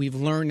that we've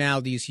learned now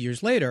these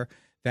years later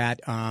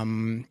that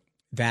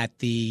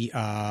the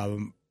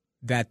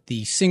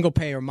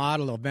single-payer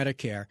model of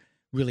Medicare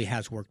really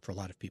has worked for a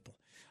lot of people.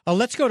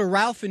 Let's go to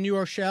Ralph in New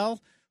Rochelle.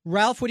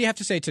 Ralph, what do you have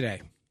to say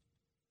today?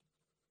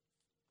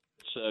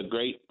 It's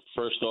great.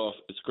 First off,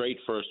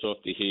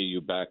 to hear you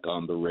back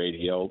on the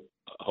radio.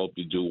 I hope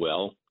you do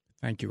well.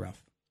 Thank you,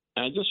 Ralph.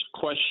 And just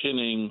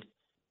questioning,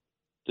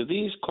 do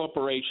these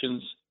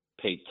corporations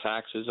pay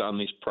taxes on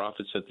these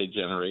profits that they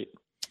generate?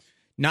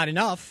 Not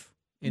enough,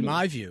 in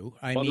my view.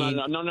 No. I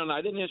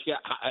didn't ask you.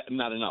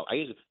 Not enough.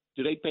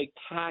 Do they pay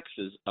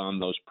taxes on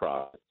those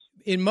profits?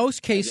 In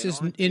most cases,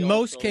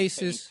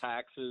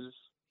 taxes.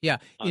 Yeah,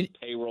 on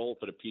payroll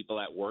for the people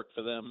that work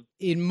for them.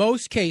 In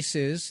most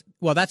cases,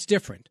 well, that's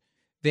different.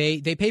 They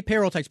pay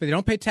payroll tax, but they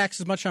don't pay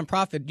tax as much on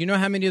profit. Do you know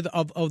how many of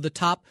the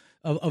top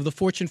of the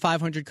Fortune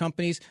 500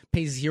 companies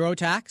pay zero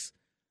tax?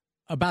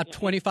 About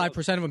 25%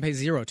 of them pay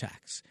zero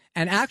tax.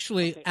 And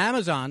actually,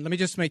 Amazon, let me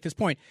just make this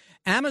point.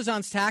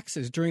 Amazon's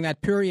taxes during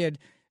that period,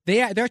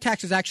 their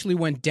taxes actually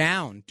went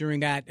down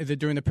during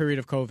the period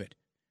of COVID.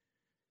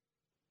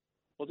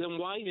 Well, then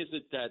why is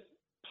it that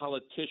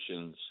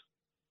politicians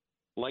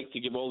like to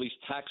give all these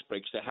tax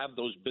breaks to have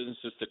those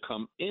businesses to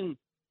come in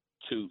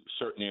to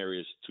certain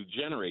areas to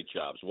generate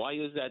jobs? Why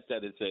is that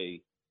it's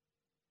a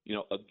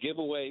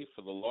giveaway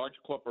for the large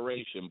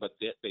corporation, but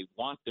they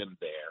want them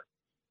there?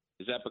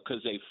 Is that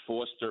because they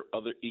foster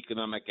other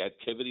economic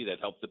activity that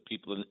help the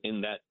people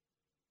in that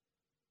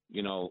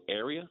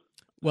area?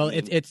 Well,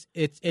 it's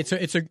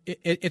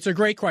a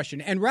great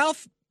question, and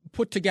Ralph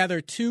put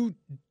together two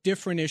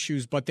different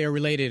issues, but they're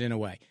related in a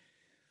way.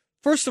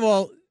 First of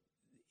all,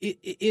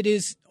 it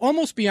is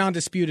almost beyond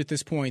dispute at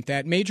this point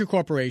that major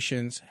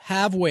corporations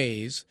have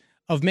ways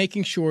of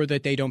making sure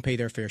that they don't pay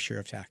their fair share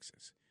of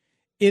taxes.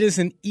 It is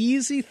an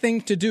easy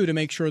thing to do to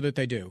make sure that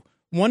they do.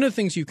 One of the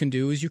things you can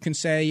do is you can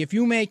say, if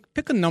you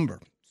pick a number,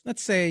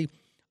 let's say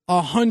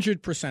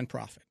 100%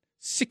 profit,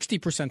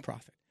 60%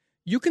 profit,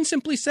 you can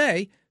simply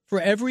say, for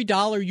every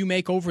dollar you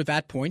make over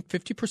that point,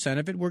 50%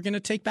 of it we're going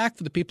to take back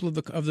for the people of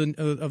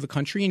the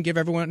country and give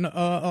everyone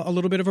a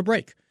little bit of a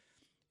break.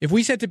 If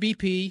we said to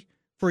BP,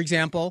 for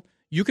example,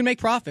 you can make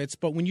profits,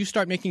 but when you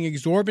start making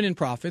exorbitant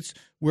profits,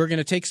 we're going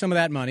to take some of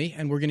that money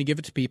and we're going to give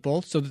it to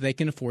people so that they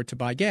can afford to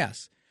buy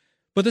gas.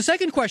 But the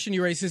second question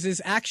you raise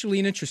is actually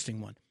an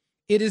interesting one.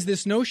 It is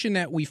this notion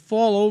that we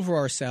fall over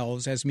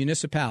ourselves as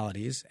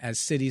municipalities, as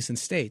cities and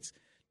states,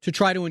 to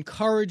try to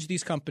encourage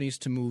these companies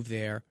to move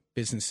their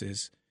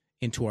businesses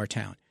into our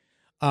town.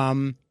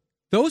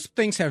 Those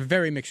things have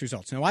very mixed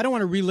results. Now, I don't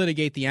want to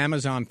relitigate the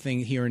Amazon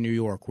thing here in New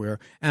York, where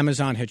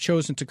Amazon had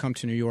chosen to come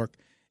to New York,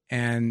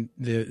 and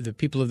the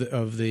people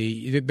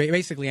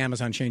basically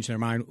Amazon changed their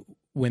mind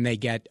when they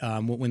got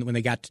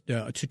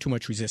too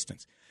much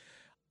resistance.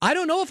 I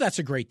don't know if that's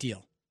a great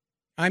deal.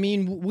 I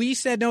mean, we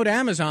said no to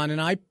Amazon, and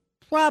I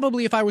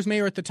probably, if I was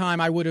mayor at the time,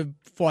 I would have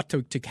fought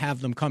to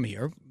have them come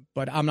here.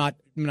 But I'm not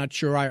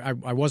sure. I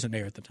wasn't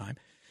mayor at the time.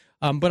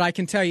 But I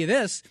can tell you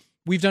this.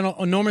 We've done an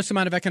enormous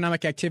amount of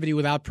economic activity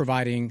without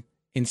providing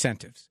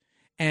incentives.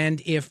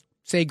 And if,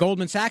 say,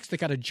 Goldman Sachs, that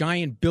got a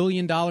giant $1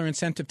 billion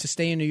incentive to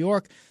stay in New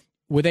York,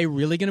 were they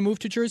really going to move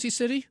to Jersey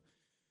City,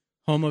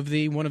 home of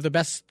one of the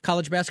best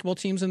college basketball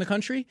teams in the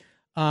country?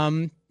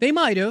 They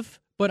might have,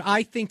 but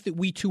I think that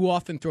we too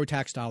often throw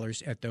tax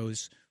dollars at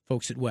those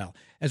folks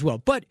as well.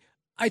 But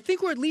I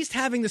think we're at least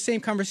having the same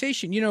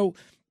conversation.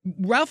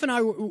 Ralph and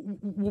I,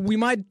 we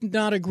might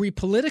not agree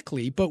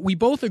politically, but we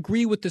both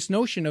agree with this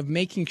notion of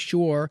making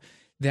sure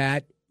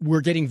that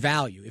we're getting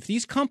value. If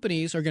these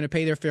companies are going to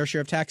pay their fair share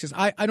of taxes,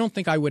 I don't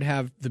think I would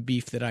have the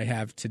beef that I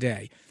have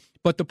today.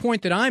 But the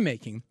point that I'm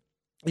making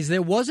is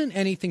there wasn't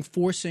anything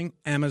forcing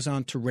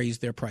Amazon to raise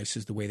their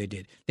prices the way they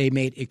did. They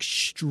made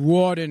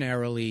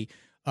extraordinarily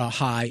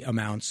high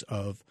amounts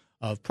of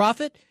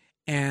profit,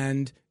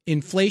 and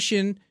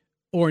inflation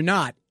or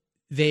not,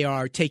 they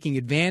are taking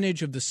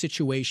advantage of the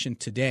situation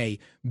today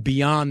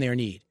beyond their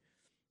need.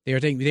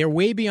 They're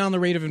way beyond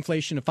the rate of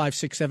inflation of 5,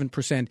 6,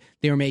 7%.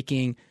 They're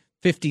making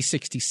 50,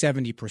 60,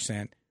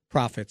 70%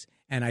 profits,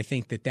 and I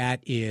think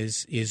that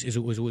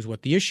was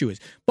what the issue is.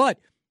 But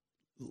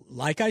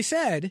like I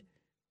said,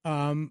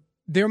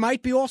 there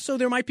might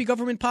be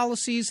government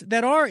policies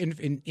that are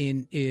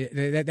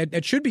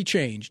that should be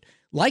changed,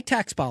 like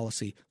tax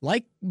policy,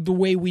 like the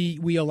way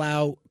we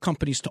allow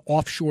companies to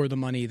offshore the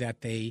money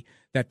that they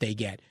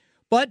get.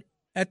 But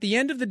at the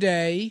end of the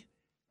day,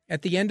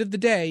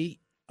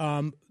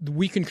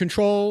 we can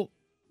control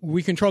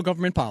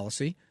government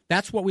policy.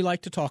 That's what we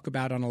like to talk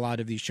about on a lot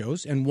of these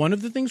shows. And one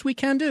of the things we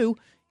can do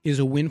is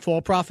a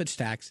windfall profits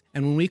tax.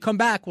 And when we come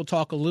back, we'll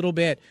talk a little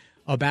bit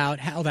about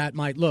how that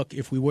might look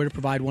if we were to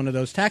provide one of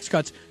those tax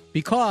cuts,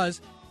 because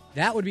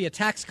that would be a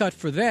tax cut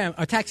for them,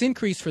 a tax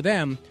increase for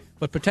them,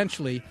 but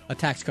potentially a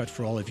tax cut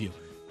for all of you.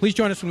 Please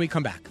join us when we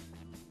come back.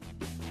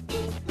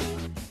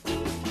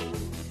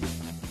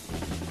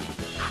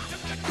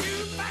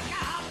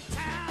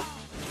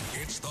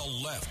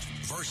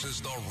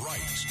 Versus the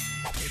right.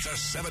 It's a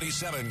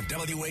 77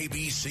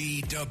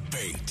 WABC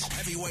debate.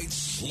 Heavyweight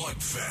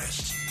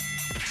slugfest.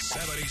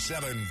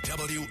 77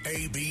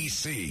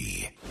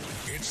 WABC.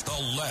 It's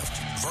the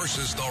left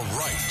versus the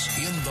right.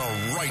 In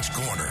the right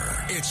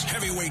corner, it's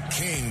heavyweight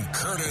king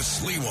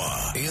Curtis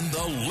Lewa. In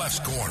the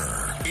left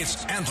corner,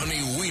 it's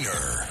Anthony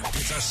Weiner.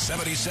 It's a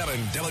 77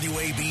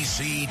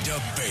 WABC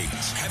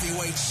debate.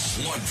 Heavyweight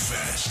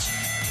slugfest.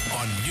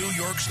 On New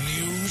York's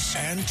news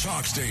and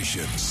talk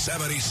station,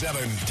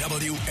 77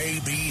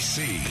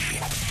 WABC.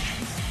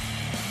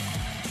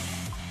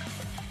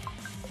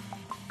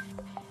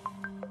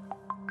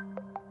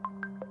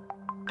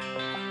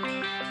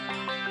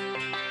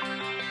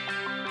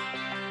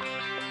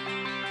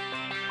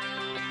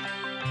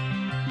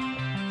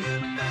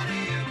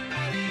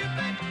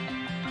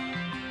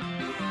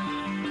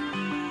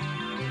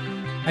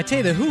 I tell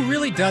you, The Who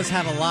really does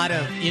have a lot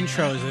of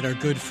intros that are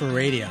good for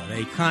radio.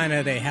 They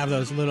have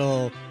those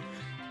little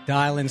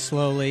dial in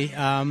slowly.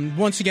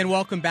 Once again,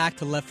 welcome back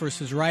to Left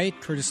versus Right.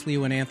 Curtis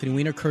Lewa and Anthony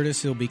Weiner.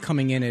 Curtis will be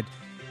coming in at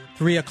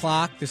 3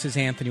 o'clock. This is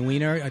Anthony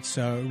Weiner. It's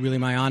really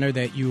my honor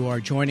that you are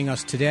joining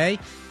us today.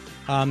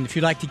 If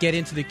you'd like to get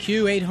into the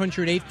queue,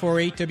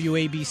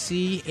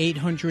 800-848-WABC,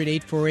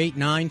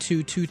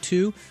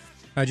 800-848-9222.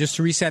 Just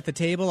to reset the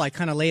table, I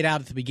kind of laid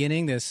out at the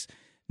beginning this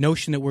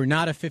notion that we're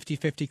not a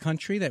 50-50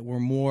 country, that we're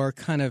more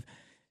kind of,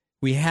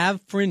 we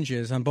have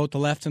fringes on both the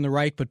left and the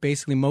right, but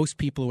basically most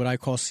people, what I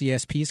call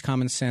CSPs,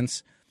 common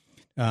sense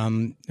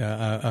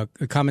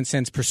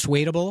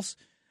persuadables.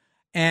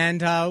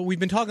 And we've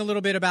been talking a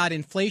little bit about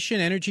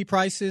inflation, energy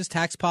prices,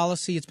 tax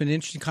policy. It's been an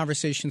interesting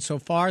conversation so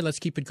far. Let's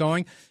keep it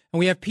going. And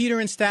we have Peter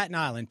in Staten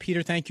Island.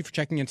 Peter, thank you for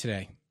checking in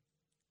today.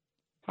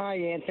 Hi,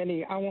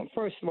 Anthony.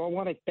 First of all, I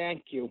want to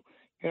thank you.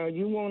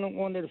 You were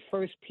one of the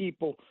first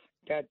people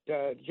that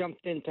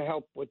jumped in to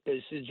help with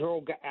this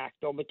Droga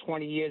Act over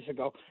 20 years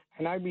ago,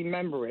 and I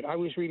remember it. I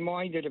was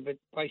reminded of it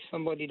by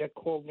somebody that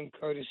called in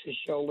Curtis's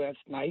show last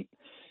night,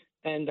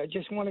 and I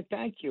just want to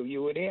thank you.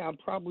 You were there. I'm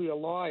probably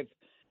alive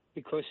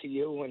because of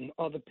you and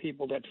other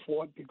people that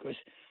fought, because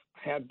I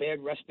had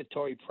bad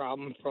respiratory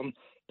problem from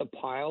the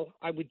pile.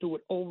 I would do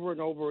it over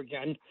and over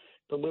again,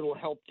 the little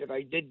help that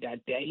I did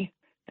that day.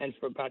 And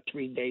for about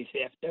 3 days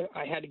after,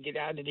 I had to get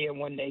out of there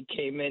when they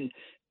came in,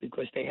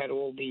 because they had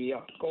all the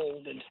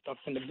gold and stuff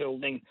in the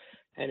building,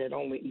 and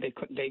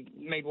they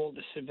made all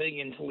the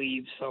civilians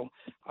leave. So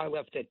I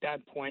left at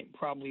that point.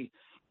 Probably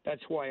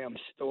that's why I'm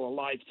still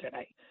alive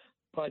today.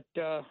 But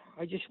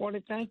I just want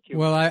to thank you.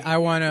 Well, I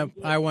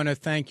want to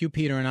thank you,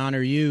 Peter, and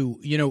honor you.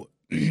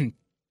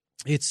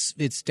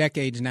 It's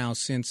decades now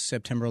since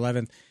September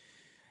 11th,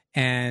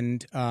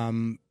 and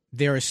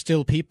there are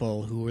still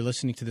people who are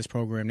listening to this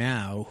program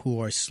now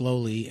who are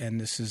slowly, and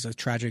this is a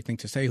tragic thing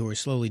to say, who are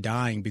slowly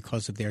dying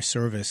because of their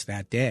service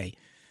that day.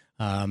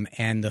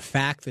 And the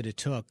fact that it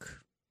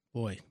took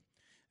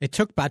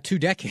about 2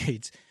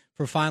 decades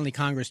for finally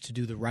Congress to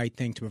do the right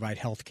thing to provide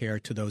health care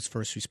to those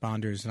first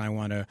responders. And I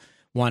want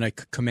to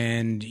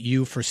commend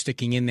you for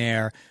sticking in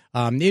there.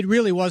 It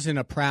really wasn't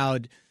a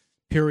proud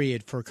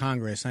period for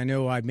Congress. I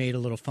know I made a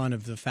little fun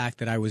of the fact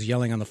that I was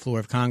yelling on the floor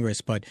of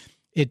Congress, but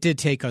it did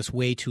take us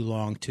way too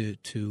long to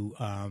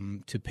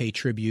pay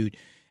tribute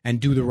and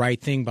do the right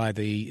thing by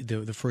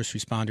the first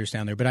responders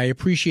down there. But I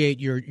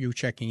appreciate you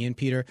checking in,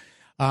 Peter.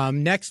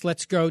 Next,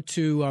 let's go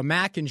to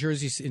Mac in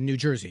New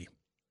Jersey.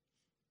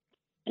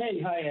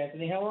 Hey, hi,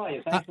 Anthony. How are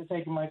you? Thanks for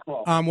taking my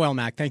call. Well,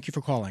 Mac, thank you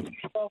for calling.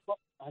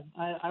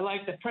 I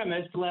like the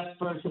premise, left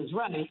versus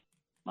right.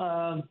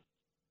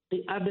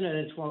 I've been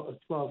in a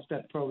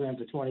 12-step program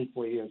for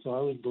 24 years, so I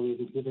always believe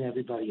in giving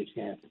everybody a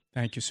chance.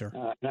 Thank you, sir.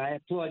 And I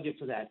applaud you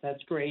for that.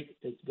 That's great.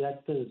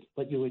 That's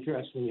what you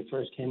addressed when you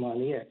first came on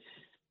the air.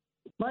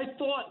 My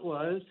thought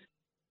was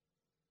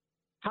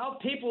how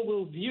people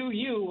will view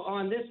you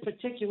on this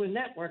particular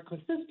network,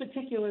 because this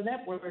particular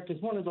network is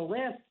one of the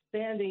last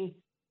standing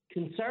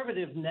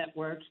conservative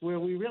networks where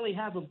we really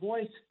have a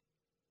voice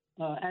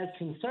as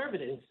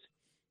conservatives,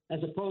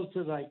 as opposed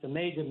to like the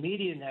major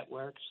media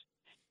networks.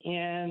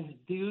 And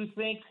do you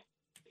think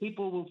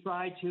people will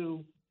try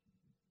to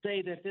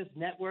say that this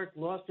network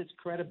lost its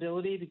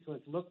credibility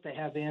because, look, they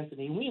have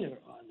Anthony Weiner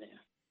on there?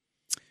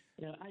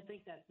 I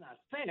think that's not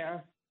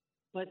fair,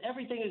 but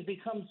everything has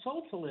become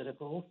so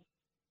political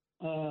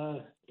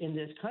in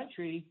this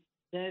country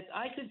that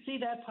I could see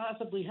that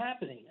possibly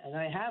happening. And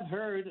I have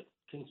heard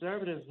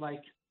conservatives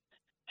like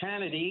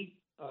Hannity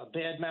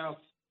badmouth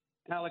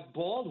Alec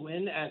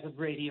Baldwin as a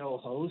radio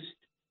host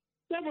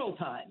several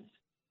times.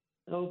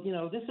 So,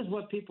 this is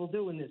what people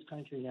do in this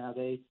country now.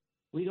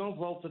 We don't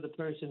vote for the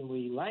person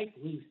we like.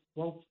 We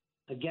vote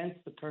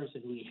against the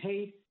person we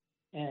hate,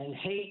 and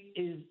hate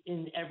is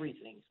in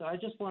everything. So I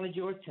just wanted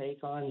your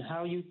take on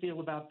how you feel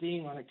about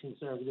being on a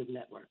conservative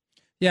network.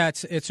 Yeah,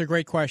 it's a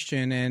great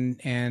question,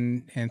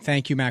 and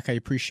thank you, Mac. I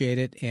appreciate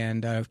it,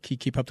 and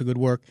keep up the good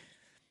work.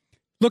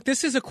 Look,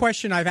 this is a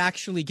question I've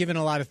actually given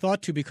a lot of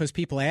thought to, because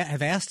people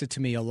have asked it to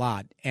me a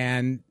lot,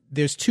 and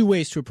there's 2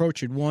 ways to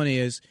approach it. One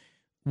is,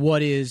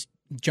 what is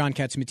John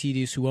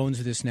Catsimatidis, who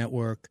owns this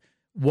network,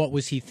 what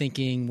was he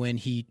thinking when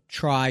he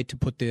tried to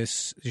put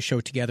this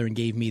show together and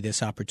gave me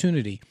this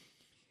opportunity?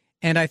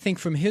 And I think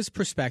from his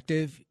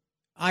perspective,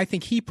 I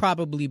think he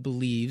probably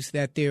believes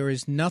that there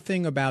is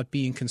nothing about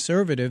being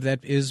conservative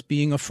that is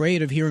being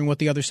afraid of hearing what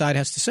the other side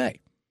has to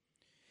say.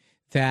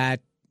 That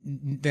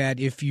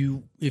if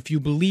you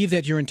believe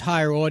that your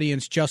entire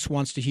audience just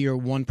wants to hear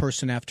one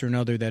person after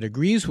another that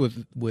agrees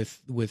with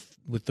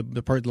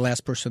the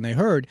last person they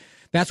heard,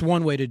 that's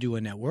one way to do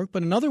a network.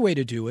 But another way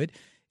to do it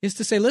is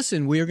to say,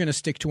 listen, we are going to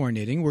stick to our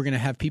knitting. We're going to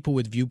have people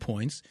with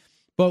viewpoints,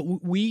 but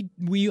we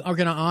are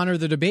going to honor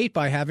the debate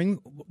by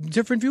having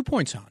different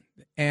viewpoints on.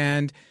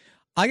 And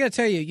I got to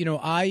tell you,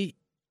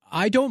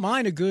 I don't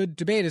mind a good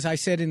debate, as I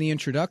said in the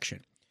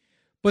introduction.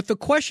 But the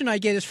question I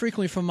get is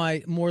frequently from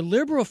my more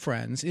liberal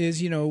friends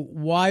is,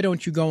 why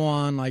don't you go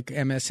on like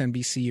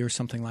MSNBC or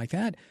something like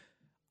that?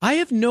 I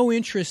have no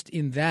interest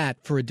in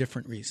that for a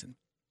different reason.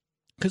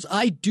 Because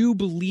I do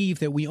believe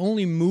that we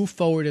only move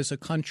forward as a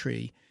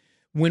country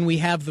when we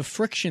have the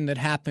friction that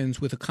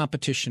happens with a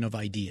competition of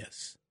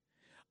ideas.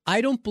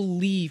 I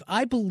believe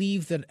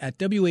that at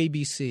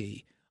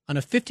WABC, on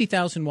a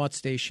 50,000-watt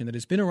station that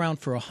has been around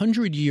for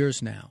 100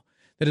 years now,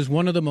 that is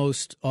one of the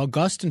most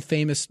august and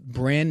famous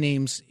brand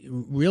names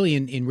really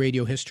in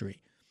radio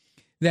history,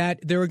 that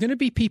there are going to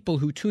be people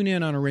who tune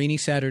in on a rainy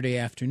Saturday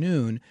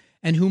afternoon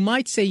and who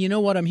might say, you know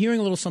what, I'm hearing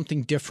a little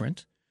something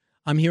different.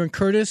 I'm hearing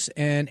Curtis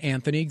and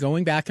Anthony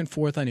going back and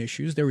forth on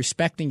issues. They're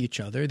respecting each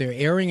other. They're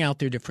airing out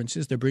their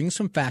differences. They're bringing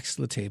some facts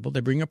to the table.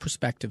 They're bringing a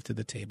perspective to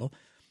the table.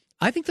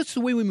 I think that's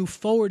the way we move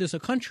forward as a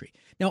country.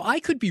 Now,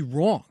 I could be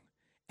wrong,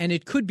 and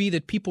it could be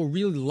that people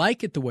really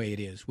like it the way it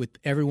is, with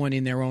everyone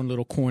in their own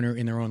little corner,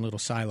 in their own little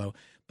silo.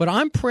 But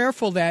I'm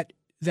prayerful that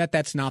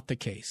that's not the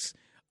case.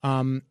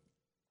 And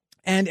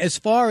as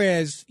far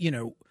as,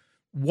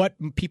 what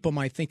people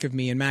might think of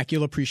me, and Mac,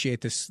 you'll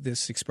appreciate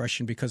this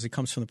expression because it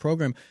comes from the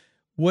program,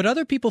 what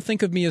other people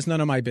think of me is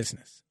none of my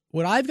business.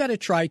 What I've got to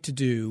try to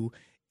do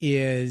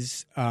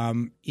is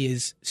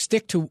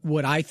stick to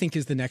what I think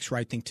is the next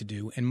right thing to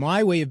do. And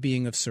my way of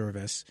being of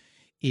service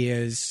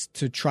is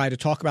to try to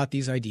talk about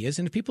these ideas.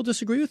 And if people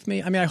disagree with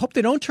me, I hope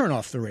they don't turn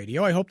off the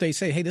radio. I hope they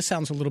say, hey, this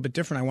sounds a little bit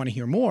different. I want to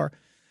hear more.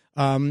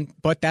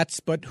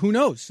 But who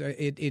knows?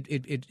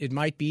 It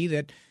might be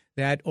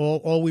that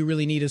all we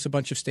really need is a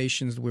bunch of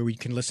stations where we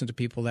can listen to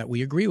people that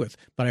we agree with.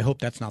 But I hope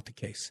that's not the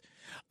case.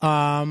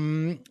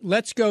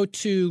 Let's go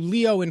to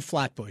Leo in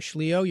Flatbush.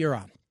 Leo, you're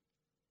on.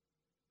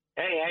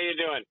 Hey, how you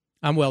doing?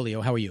 I'm well,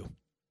 Leo. How are you?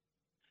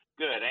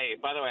 Good. Hey,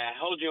 by the way, I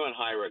hold you in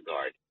high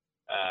regard.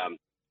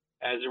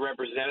 As a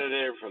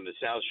representative from the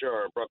South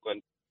Shore of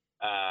Brooklyn,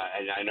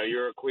 and I know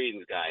you're a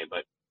Queens guy,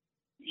 but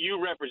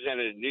you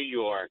represented New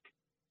York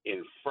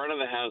in front of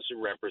the House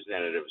of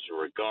Representatives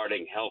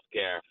regarding health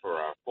care for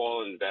our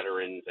fallen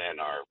veterans and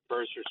our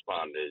first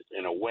responders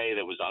in a way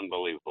that was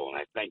unbelievable, and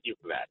I thank you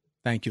for that.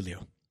 Thank you,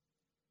 Leo.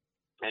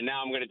 And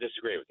now I'm going to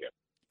disagree with you.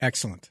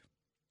 Excellent.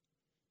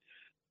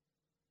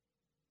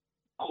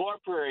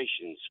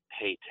 Corporations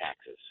pay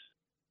taxes.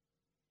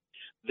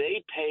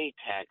 They pay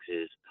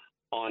taxes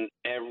on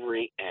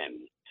every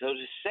end. So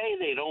to say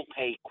they don't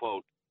pay,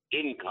 quote,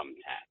 income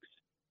tax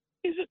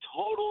is a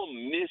total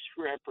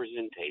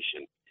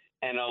misrepresentation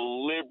and a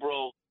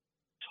liberal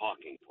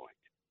talking point.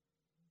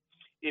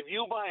 If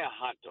you buy a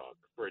hot dog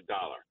for $1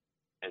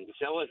 and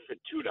sell it for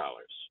 $2,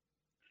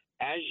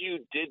 as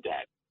you did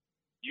that,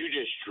 you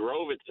just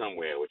drove it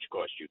somewhere, which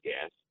cost you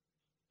gas.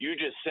 You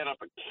just set up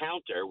a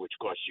counter, which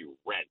cost you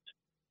rent.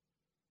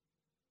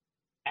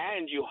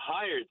 And you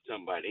hired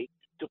somebody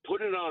to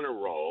put it on a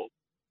roll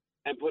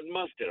and put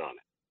mustard on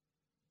it.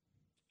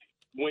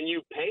 When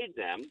you paid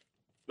them,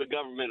 the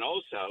government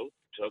also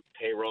took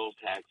payroll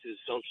taxes,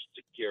 Social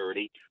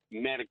Security,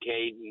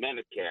 Medicaid,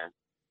 Medicare.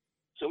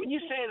 So when you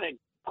say that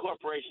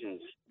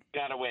corporations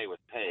got away with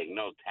paying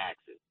no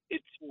taxes,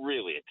 it's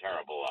really a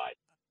terrible lie.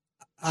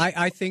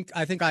 I think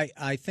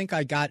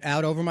I got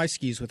out over my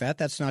skis with that.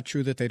 That's not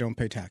true that they don't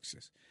pay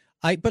taxes.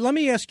 But let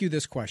me ask you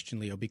this question,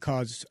 Leo,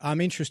 because I'm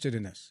interested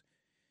in this.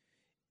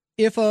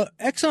 If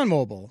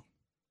ExxonMobil,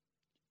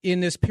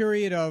 in this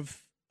period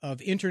of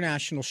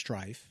international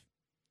strife,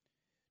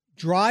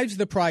 drives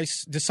the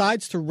price,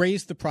 decides to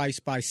raise the price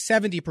by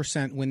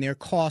 70% when their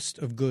cost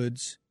of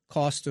goods,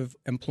 cost of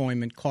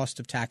employment, cost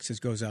of taxes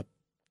goes up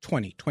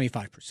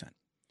 25%.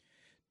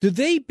 Do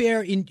they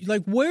bear in,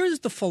 where is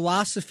the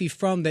philosophy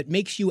from that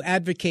makes you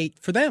advocate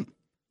for them?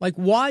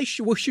 Why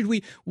should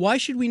we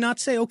not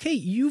say, okay,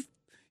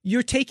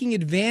 you're taking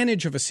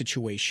advantage of a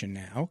situation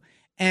now,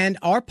 and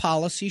our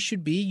policy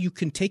should be you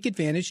can take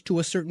advantage to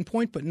a certain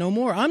point, but no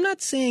more. I'm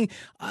not saying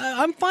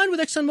I'm fine with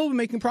ExxonMobil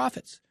making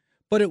profits,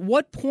 but at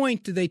what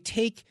point do they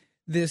take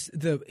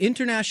the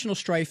international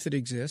strife that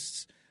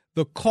exists,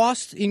 the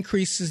cost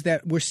increases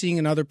that we're seeing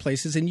in other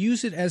places, and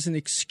use it as an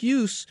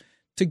excuse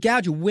to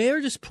gouge? Where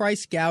does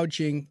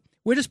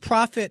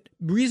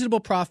reasonable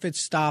profits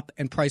stop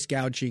and price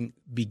gouging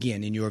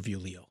begin, in your view,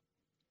 Leo?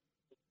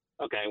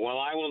 Okay, well,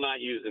 I will not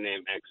use the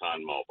name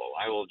ExxonMobil.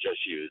 I will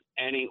just use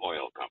any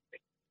oil company.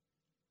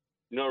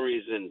 No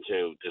reason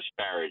to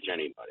disparage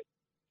anybody.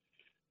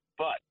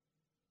 But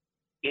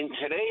in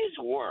today's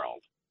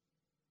world,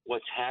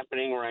 what's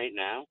happening right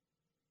now,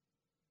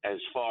 as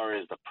far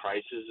as the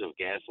prices of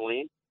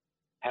gasoline,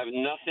 have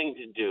nothing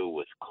to do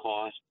with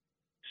cost,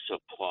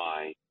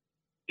 supply.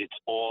 It's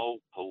all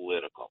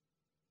political.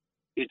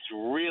 It's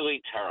really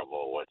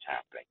terrible what's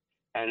happening.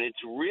 And it's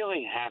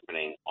really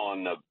happening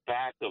on the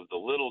back of the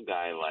little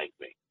guy like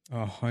me.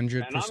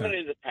 100%. And I'm an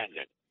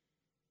independent,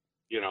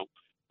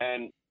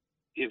 and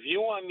if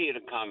you want me to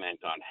comment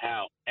on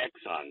how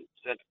Exxon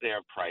sets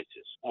their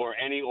prices or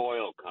any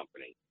oil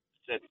company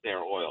sets their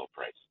oil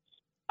prices,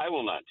 I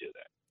will not do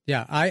that.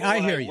 Yeah, I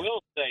hear you.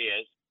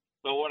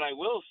 But what I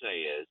will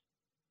say is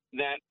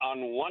that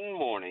on one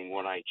morning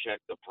when I check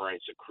the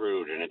price of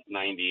crude and it's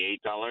 $98,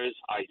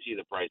 I see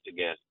the price of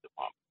gas at the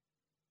pump.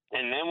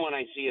 And then when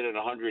I see it at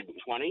 120,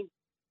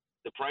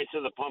 the price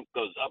of the pump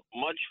goes up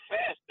much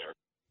faster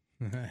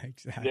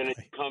than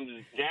it comes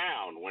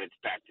down when it's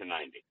back to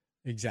 90.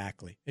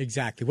 Exactly.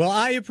 Well,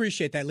 I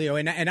appreciate that, Leo,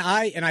 and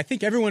I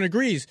think everyone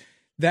agrees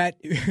that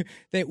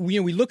we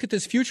look at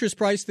this futures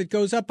price that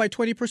goes up by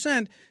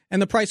 20%,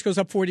 and the price goes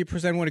up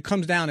 40%. When it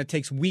comes down, it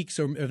takes weeks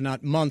or if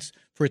not months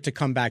for it to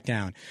come back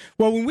down.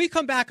 Well, when we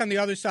come back on the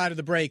other side of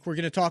the break, we're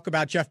going to talk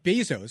about Jeff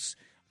Bezos,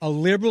 a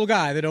liberal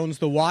guy that owns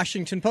the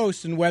Washington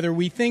Post, and whether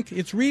we think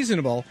it's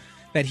reasonable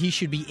that he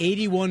should be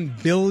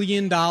 $81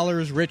 billion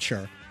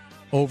richer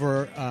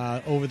over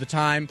the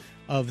time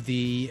of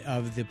the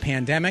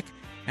pandemic,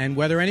 and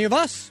whether any of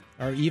us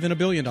are even $1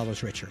 billion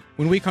richer.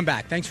 When we come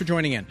back, thanks for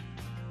joining in.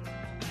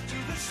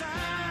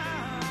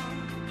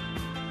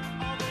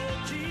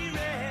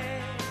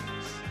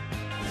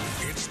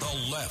 It's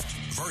the left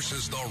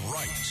versus the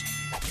right.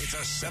 It's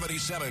a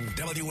 77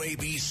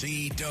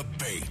 WABC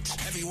debate.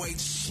 Heavyweight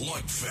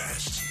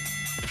slugfest.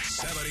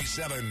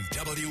 77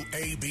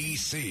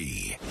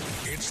 WABC.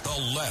 It's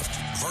the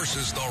left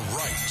versus the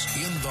right.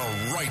 In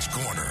the right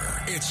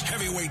corner, it's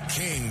heavyweight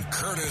king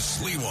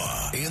Curtis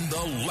Lewa. In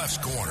the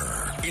left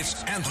corner,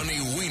 it's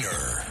Anthony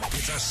Weiner.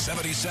 It's a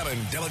 77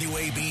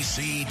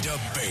 WABC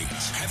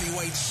debate.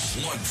 Heavyweight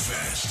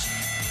slugfest.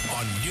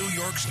 On New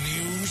York's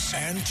news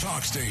and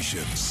talk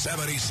station,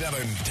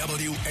 77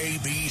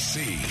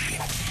 WABC.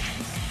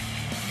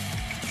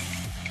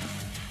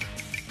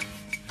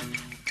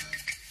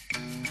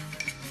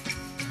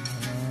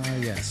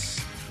 Yes.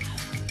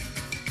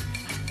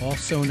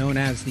 Also known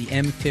as the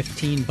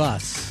M15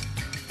 bus.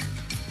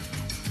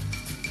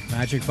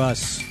 Magic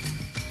bus.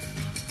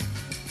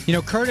 You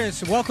know,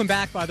 Curtis, welcome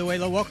back, by the way.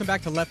 Welcome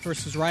back to Left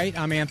versus Right.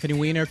 I'm Anthony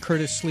Weiner.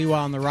 Curtis Lewa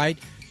on the right.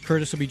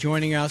 Curtis will be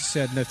joining us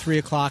at the 3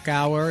 o'clock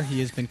hour.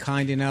 He has been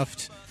kind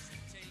enough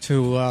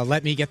to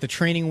let me get the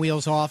training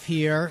wheels off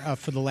here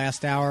for the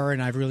last hour,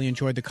 and I've really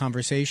enjoyed the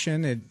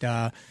conversation. It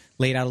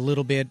laid out a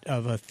little bit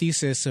of a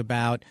thesis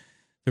about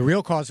the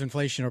real cause of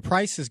inflation or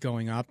prices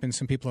going up, and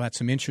some people had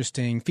some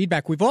interesting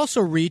feedback. We've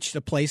also reached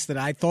a place that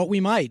I thought we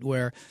might,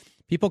 where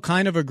people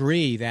kind of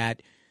agree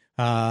that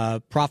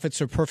profits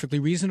are perfectly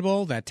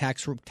reasonable, that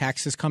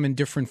taxes come in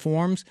different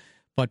forms,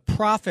 but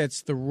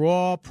profits, the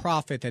raw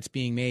profit that's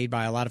being made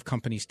by a lot of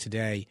companies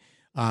today,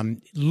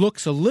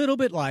 looks a little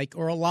bit like,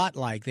 or a lot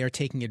like, they're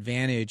taking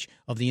advantage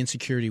of the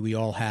insecurity we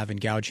all have in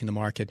gouging the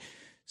market.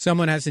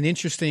 Someone has an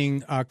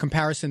interesting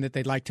comparison that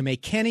they'd like to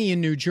make. Kenny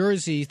in New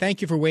Jersey, thank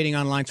you for waiting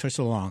online for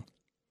so long.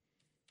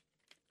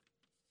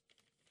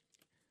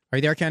 Are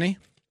you there, Kenny?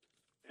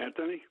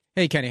 Anthony?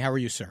 Hey, Kenny, how are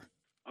you, sir?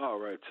 All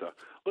right, sir.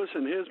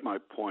 Listen, here's my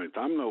point.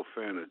 I'm no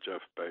fan of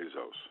Jeff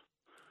Bezos.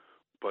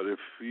 But if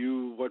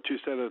what you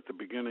said at the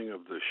beginning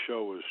of the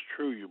show is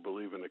true, you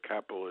believe in a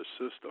capitalist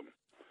system.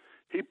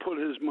 He put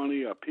his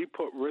money up. He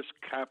put risk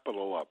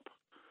capital up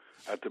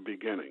at the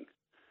beginning,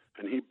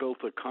 and he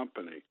built a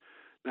company.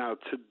 Now,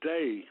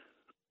 today,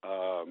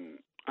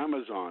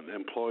 Amazon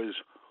employs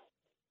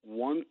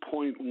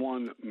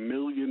 1.1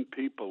 million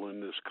people in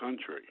this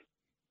country.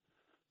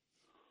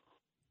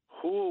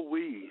 Who are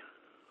we?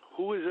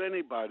 Who is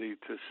anybody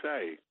to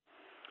say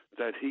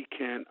that he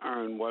can't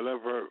earn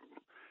whatever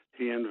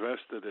he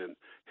invested in?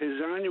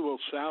 His annual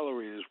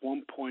salary is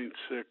 $1.6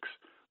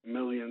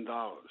 million.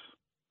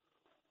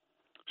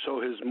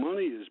 So his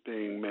money is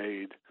being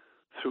made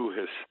through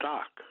his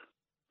stock.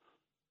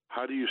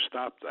 How do you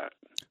stop that?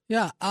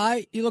 Yeah,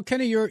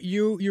 Kenny,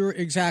 you're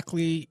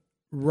exactly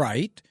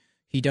right.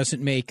 He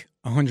doesn't make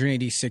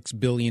 $186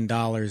 billion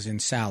in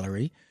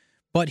salary,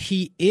 but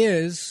he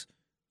is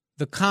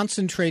the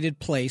concentrated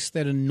place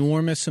that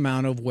enormous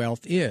amount of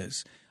wealth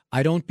is.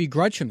 I don't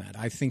begrudge him that.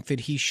 I think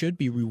that he should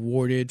be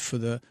rewarded for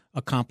the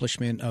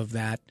accomplishment of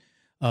that,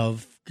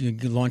 of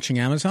launching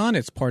Amazon.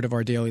 It's part of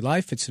our daily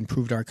life. It's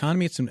improved our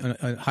economy. It's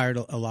hired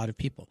a lot of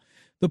people.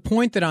 The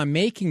point that I'm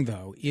making,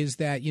 though, is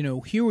that,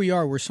 here we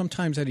are, we're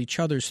sometimes at each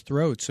other's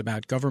throats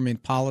about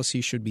government policy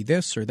should be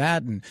this or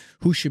that and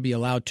who should be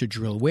allowed to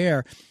drill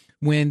where,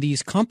 when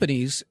these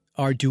companies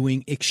are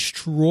doing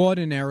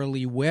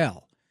extraordinarily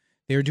well.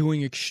 They're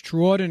doing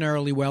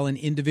extraordinarily well, and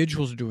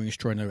individuals are doing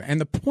extraordinarily well. And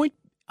the point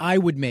I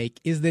would make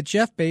is that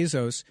Jeff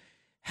Bezos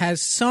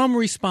has some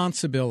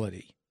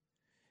responsibility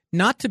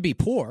not to be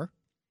poor.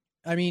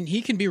 I mean,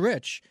 he can be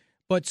rich,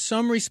 but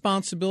some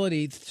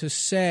responsibility to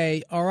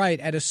say, all right,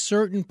 at a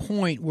certain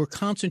point, we're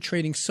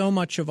concentrating so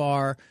much of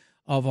our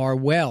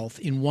wealth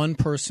in one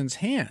person's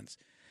hands.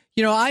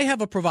 I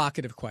have a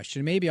provocative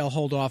question. Maybe I'll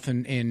hold off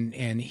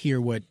and hear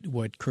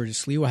what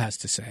Curtis Lewa has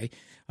to say,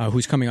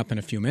 who's coming up in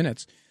a few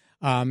minutes.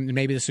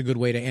 Maybe this is a good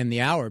way to end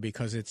the hour,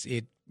 because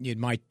it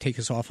might take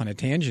us off on a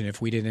tangent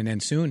if we didn't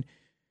end soon.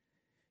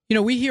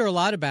 We hear a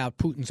lot about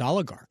Putin's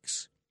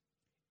oligarchs.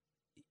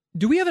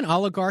 Do we have an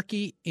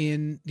oligarchy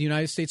in the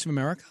United States of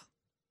America?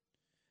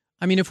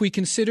 I mean, if we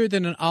consider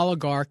that an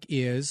oligarch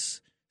is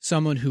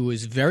someone who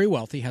is very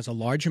wealthy, has a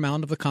large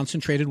amount of the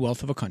concentrated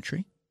wealth of a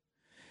country,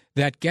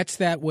 that gets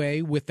that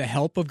way with the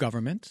help of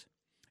government,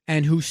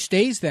 and who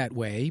stays that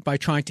way by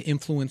trying to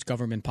influence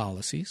government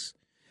policies,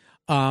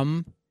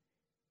 and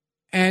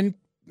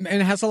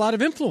has a lot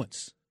of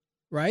influence,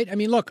 right? I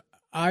mean, look,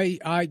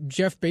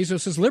 Jeff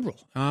Bezos is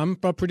liberal. I'm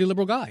a pretty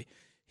liberal guy.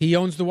 He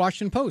owns the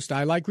Washington Post.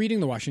 I like reading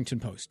the Washington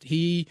Post.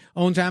 He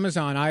owns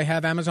Amazon. I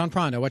have Amazon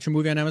Prime. I watched a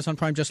movie on Amazon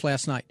Prime just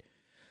last night.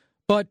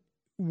 But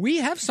we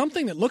have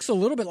something that looks a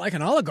little bit like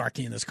an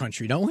oligarchy in this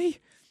country, don't we?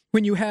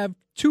 When you have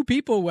two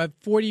people who have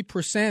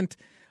 40%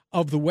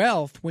 of the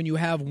wealth, when you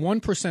have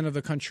 1% of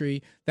the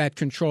country that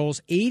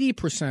controls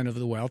 80% of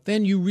the wealth,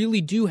 then you really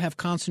do have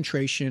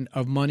concentration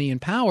of money and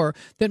power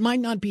that might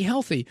not be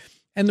healthy.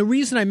 And the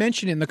reason I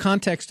mention it in the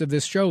context of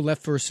this show,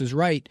 left versus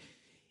right,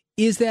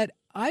 is that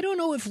I don't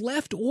know if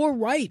left or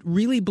right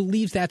really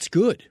believes that's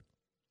good,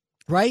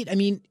 right? I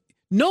mean,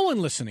 no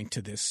one listening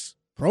to this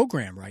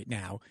program right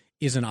now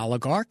is an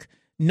oligarch.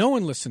 No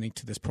one listening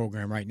to this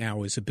program right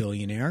now is a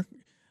billionaire,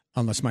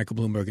 unless Michael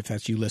Bloomberg, if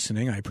that's you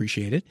listening, I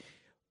appreciate it.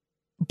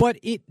 But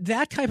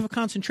that type of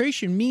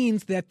concentration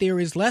means that there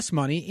is less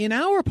money in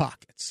our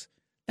pockets.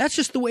 That's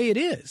just the way it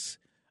is.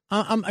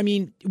 I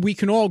mean, we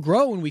can all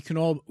grow and we can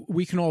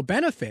all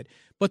benefit,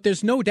 but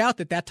there's no doubt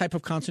that type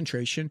of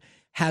concentration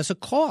has a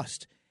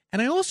cost.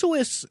 And I also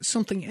ask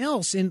something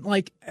else, and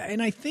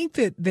I think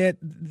that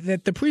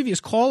the previous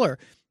caller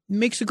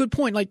makes a good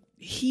point.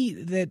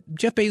 That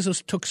Jeff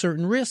Bezos took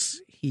certain risks.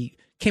 He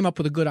came up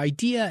with a good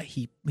idea.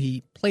 He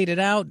played it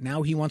out.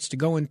 Now he wants to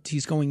go and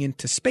he's going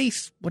into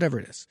space, whatever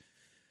it is.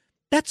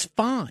 That's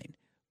fine.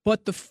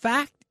 But the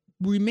fact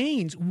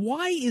remains,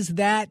 why is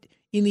that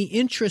in the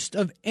interest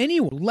of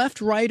anyone,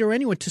 left, right, or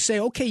anyone, to say,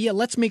 okay, yeah,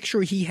 let's make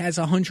sure he has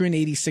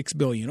 $186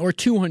 billion or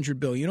 $200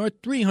 billion or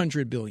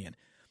 $300 billion?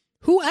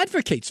 Who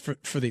advocates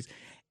for these?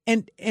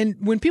 And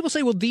when people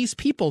say, well, these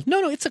people,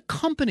 no, it's a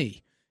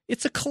company.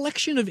 It's a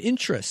collection of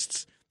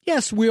interests.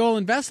 Yes, we all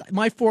invest.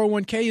 My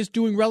 401k is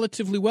doing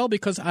relatively well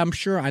because I'm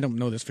sure, I don't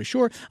know this for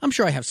sure, I'm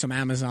sure I have some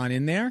Amazon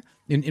in there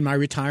in my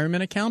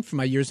retirement account for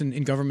my years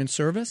in government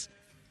service.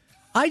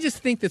 I just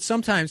think that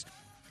sometimes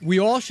we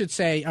all should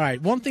say, all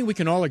right, one thing we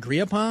can all agree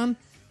upon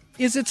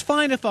is it's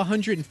fine if a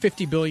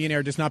 150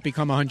 billionaire does not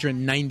become a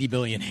 190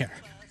 billionaire.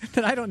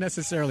 That I don't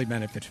necessarily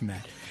benefit from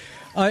that.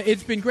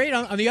 It's been great.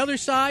 On the other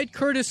side,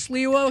 Curtis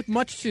Sliwa,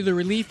 much to the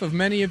relief of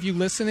many of you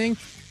listening,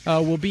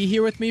 will be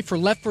here with me for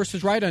Left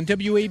versus Right on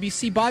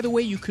WABC. By the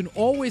way, you can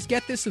always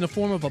get this in the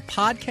form of a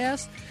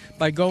podcast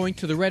by going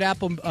to the Red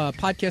Apple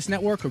Podcast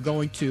Network or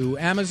going to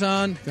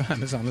Amazon,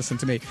 listen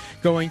to me,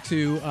 going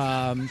to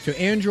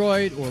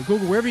Android or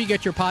Google, wherever you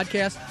get your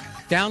podcast.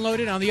 Download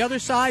it. On the other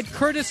side,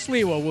 Curtis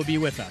Sliwa will be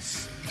with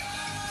us.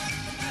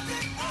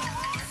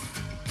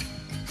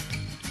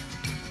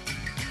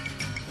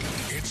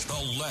 It's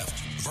the left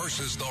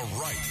versus the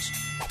right.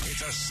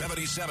 It's a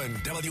 77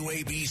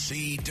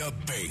 WABC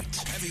debate.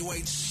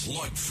 Heavyweight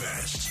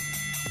slugfest.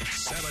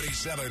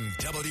 77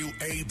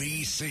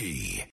 WABC.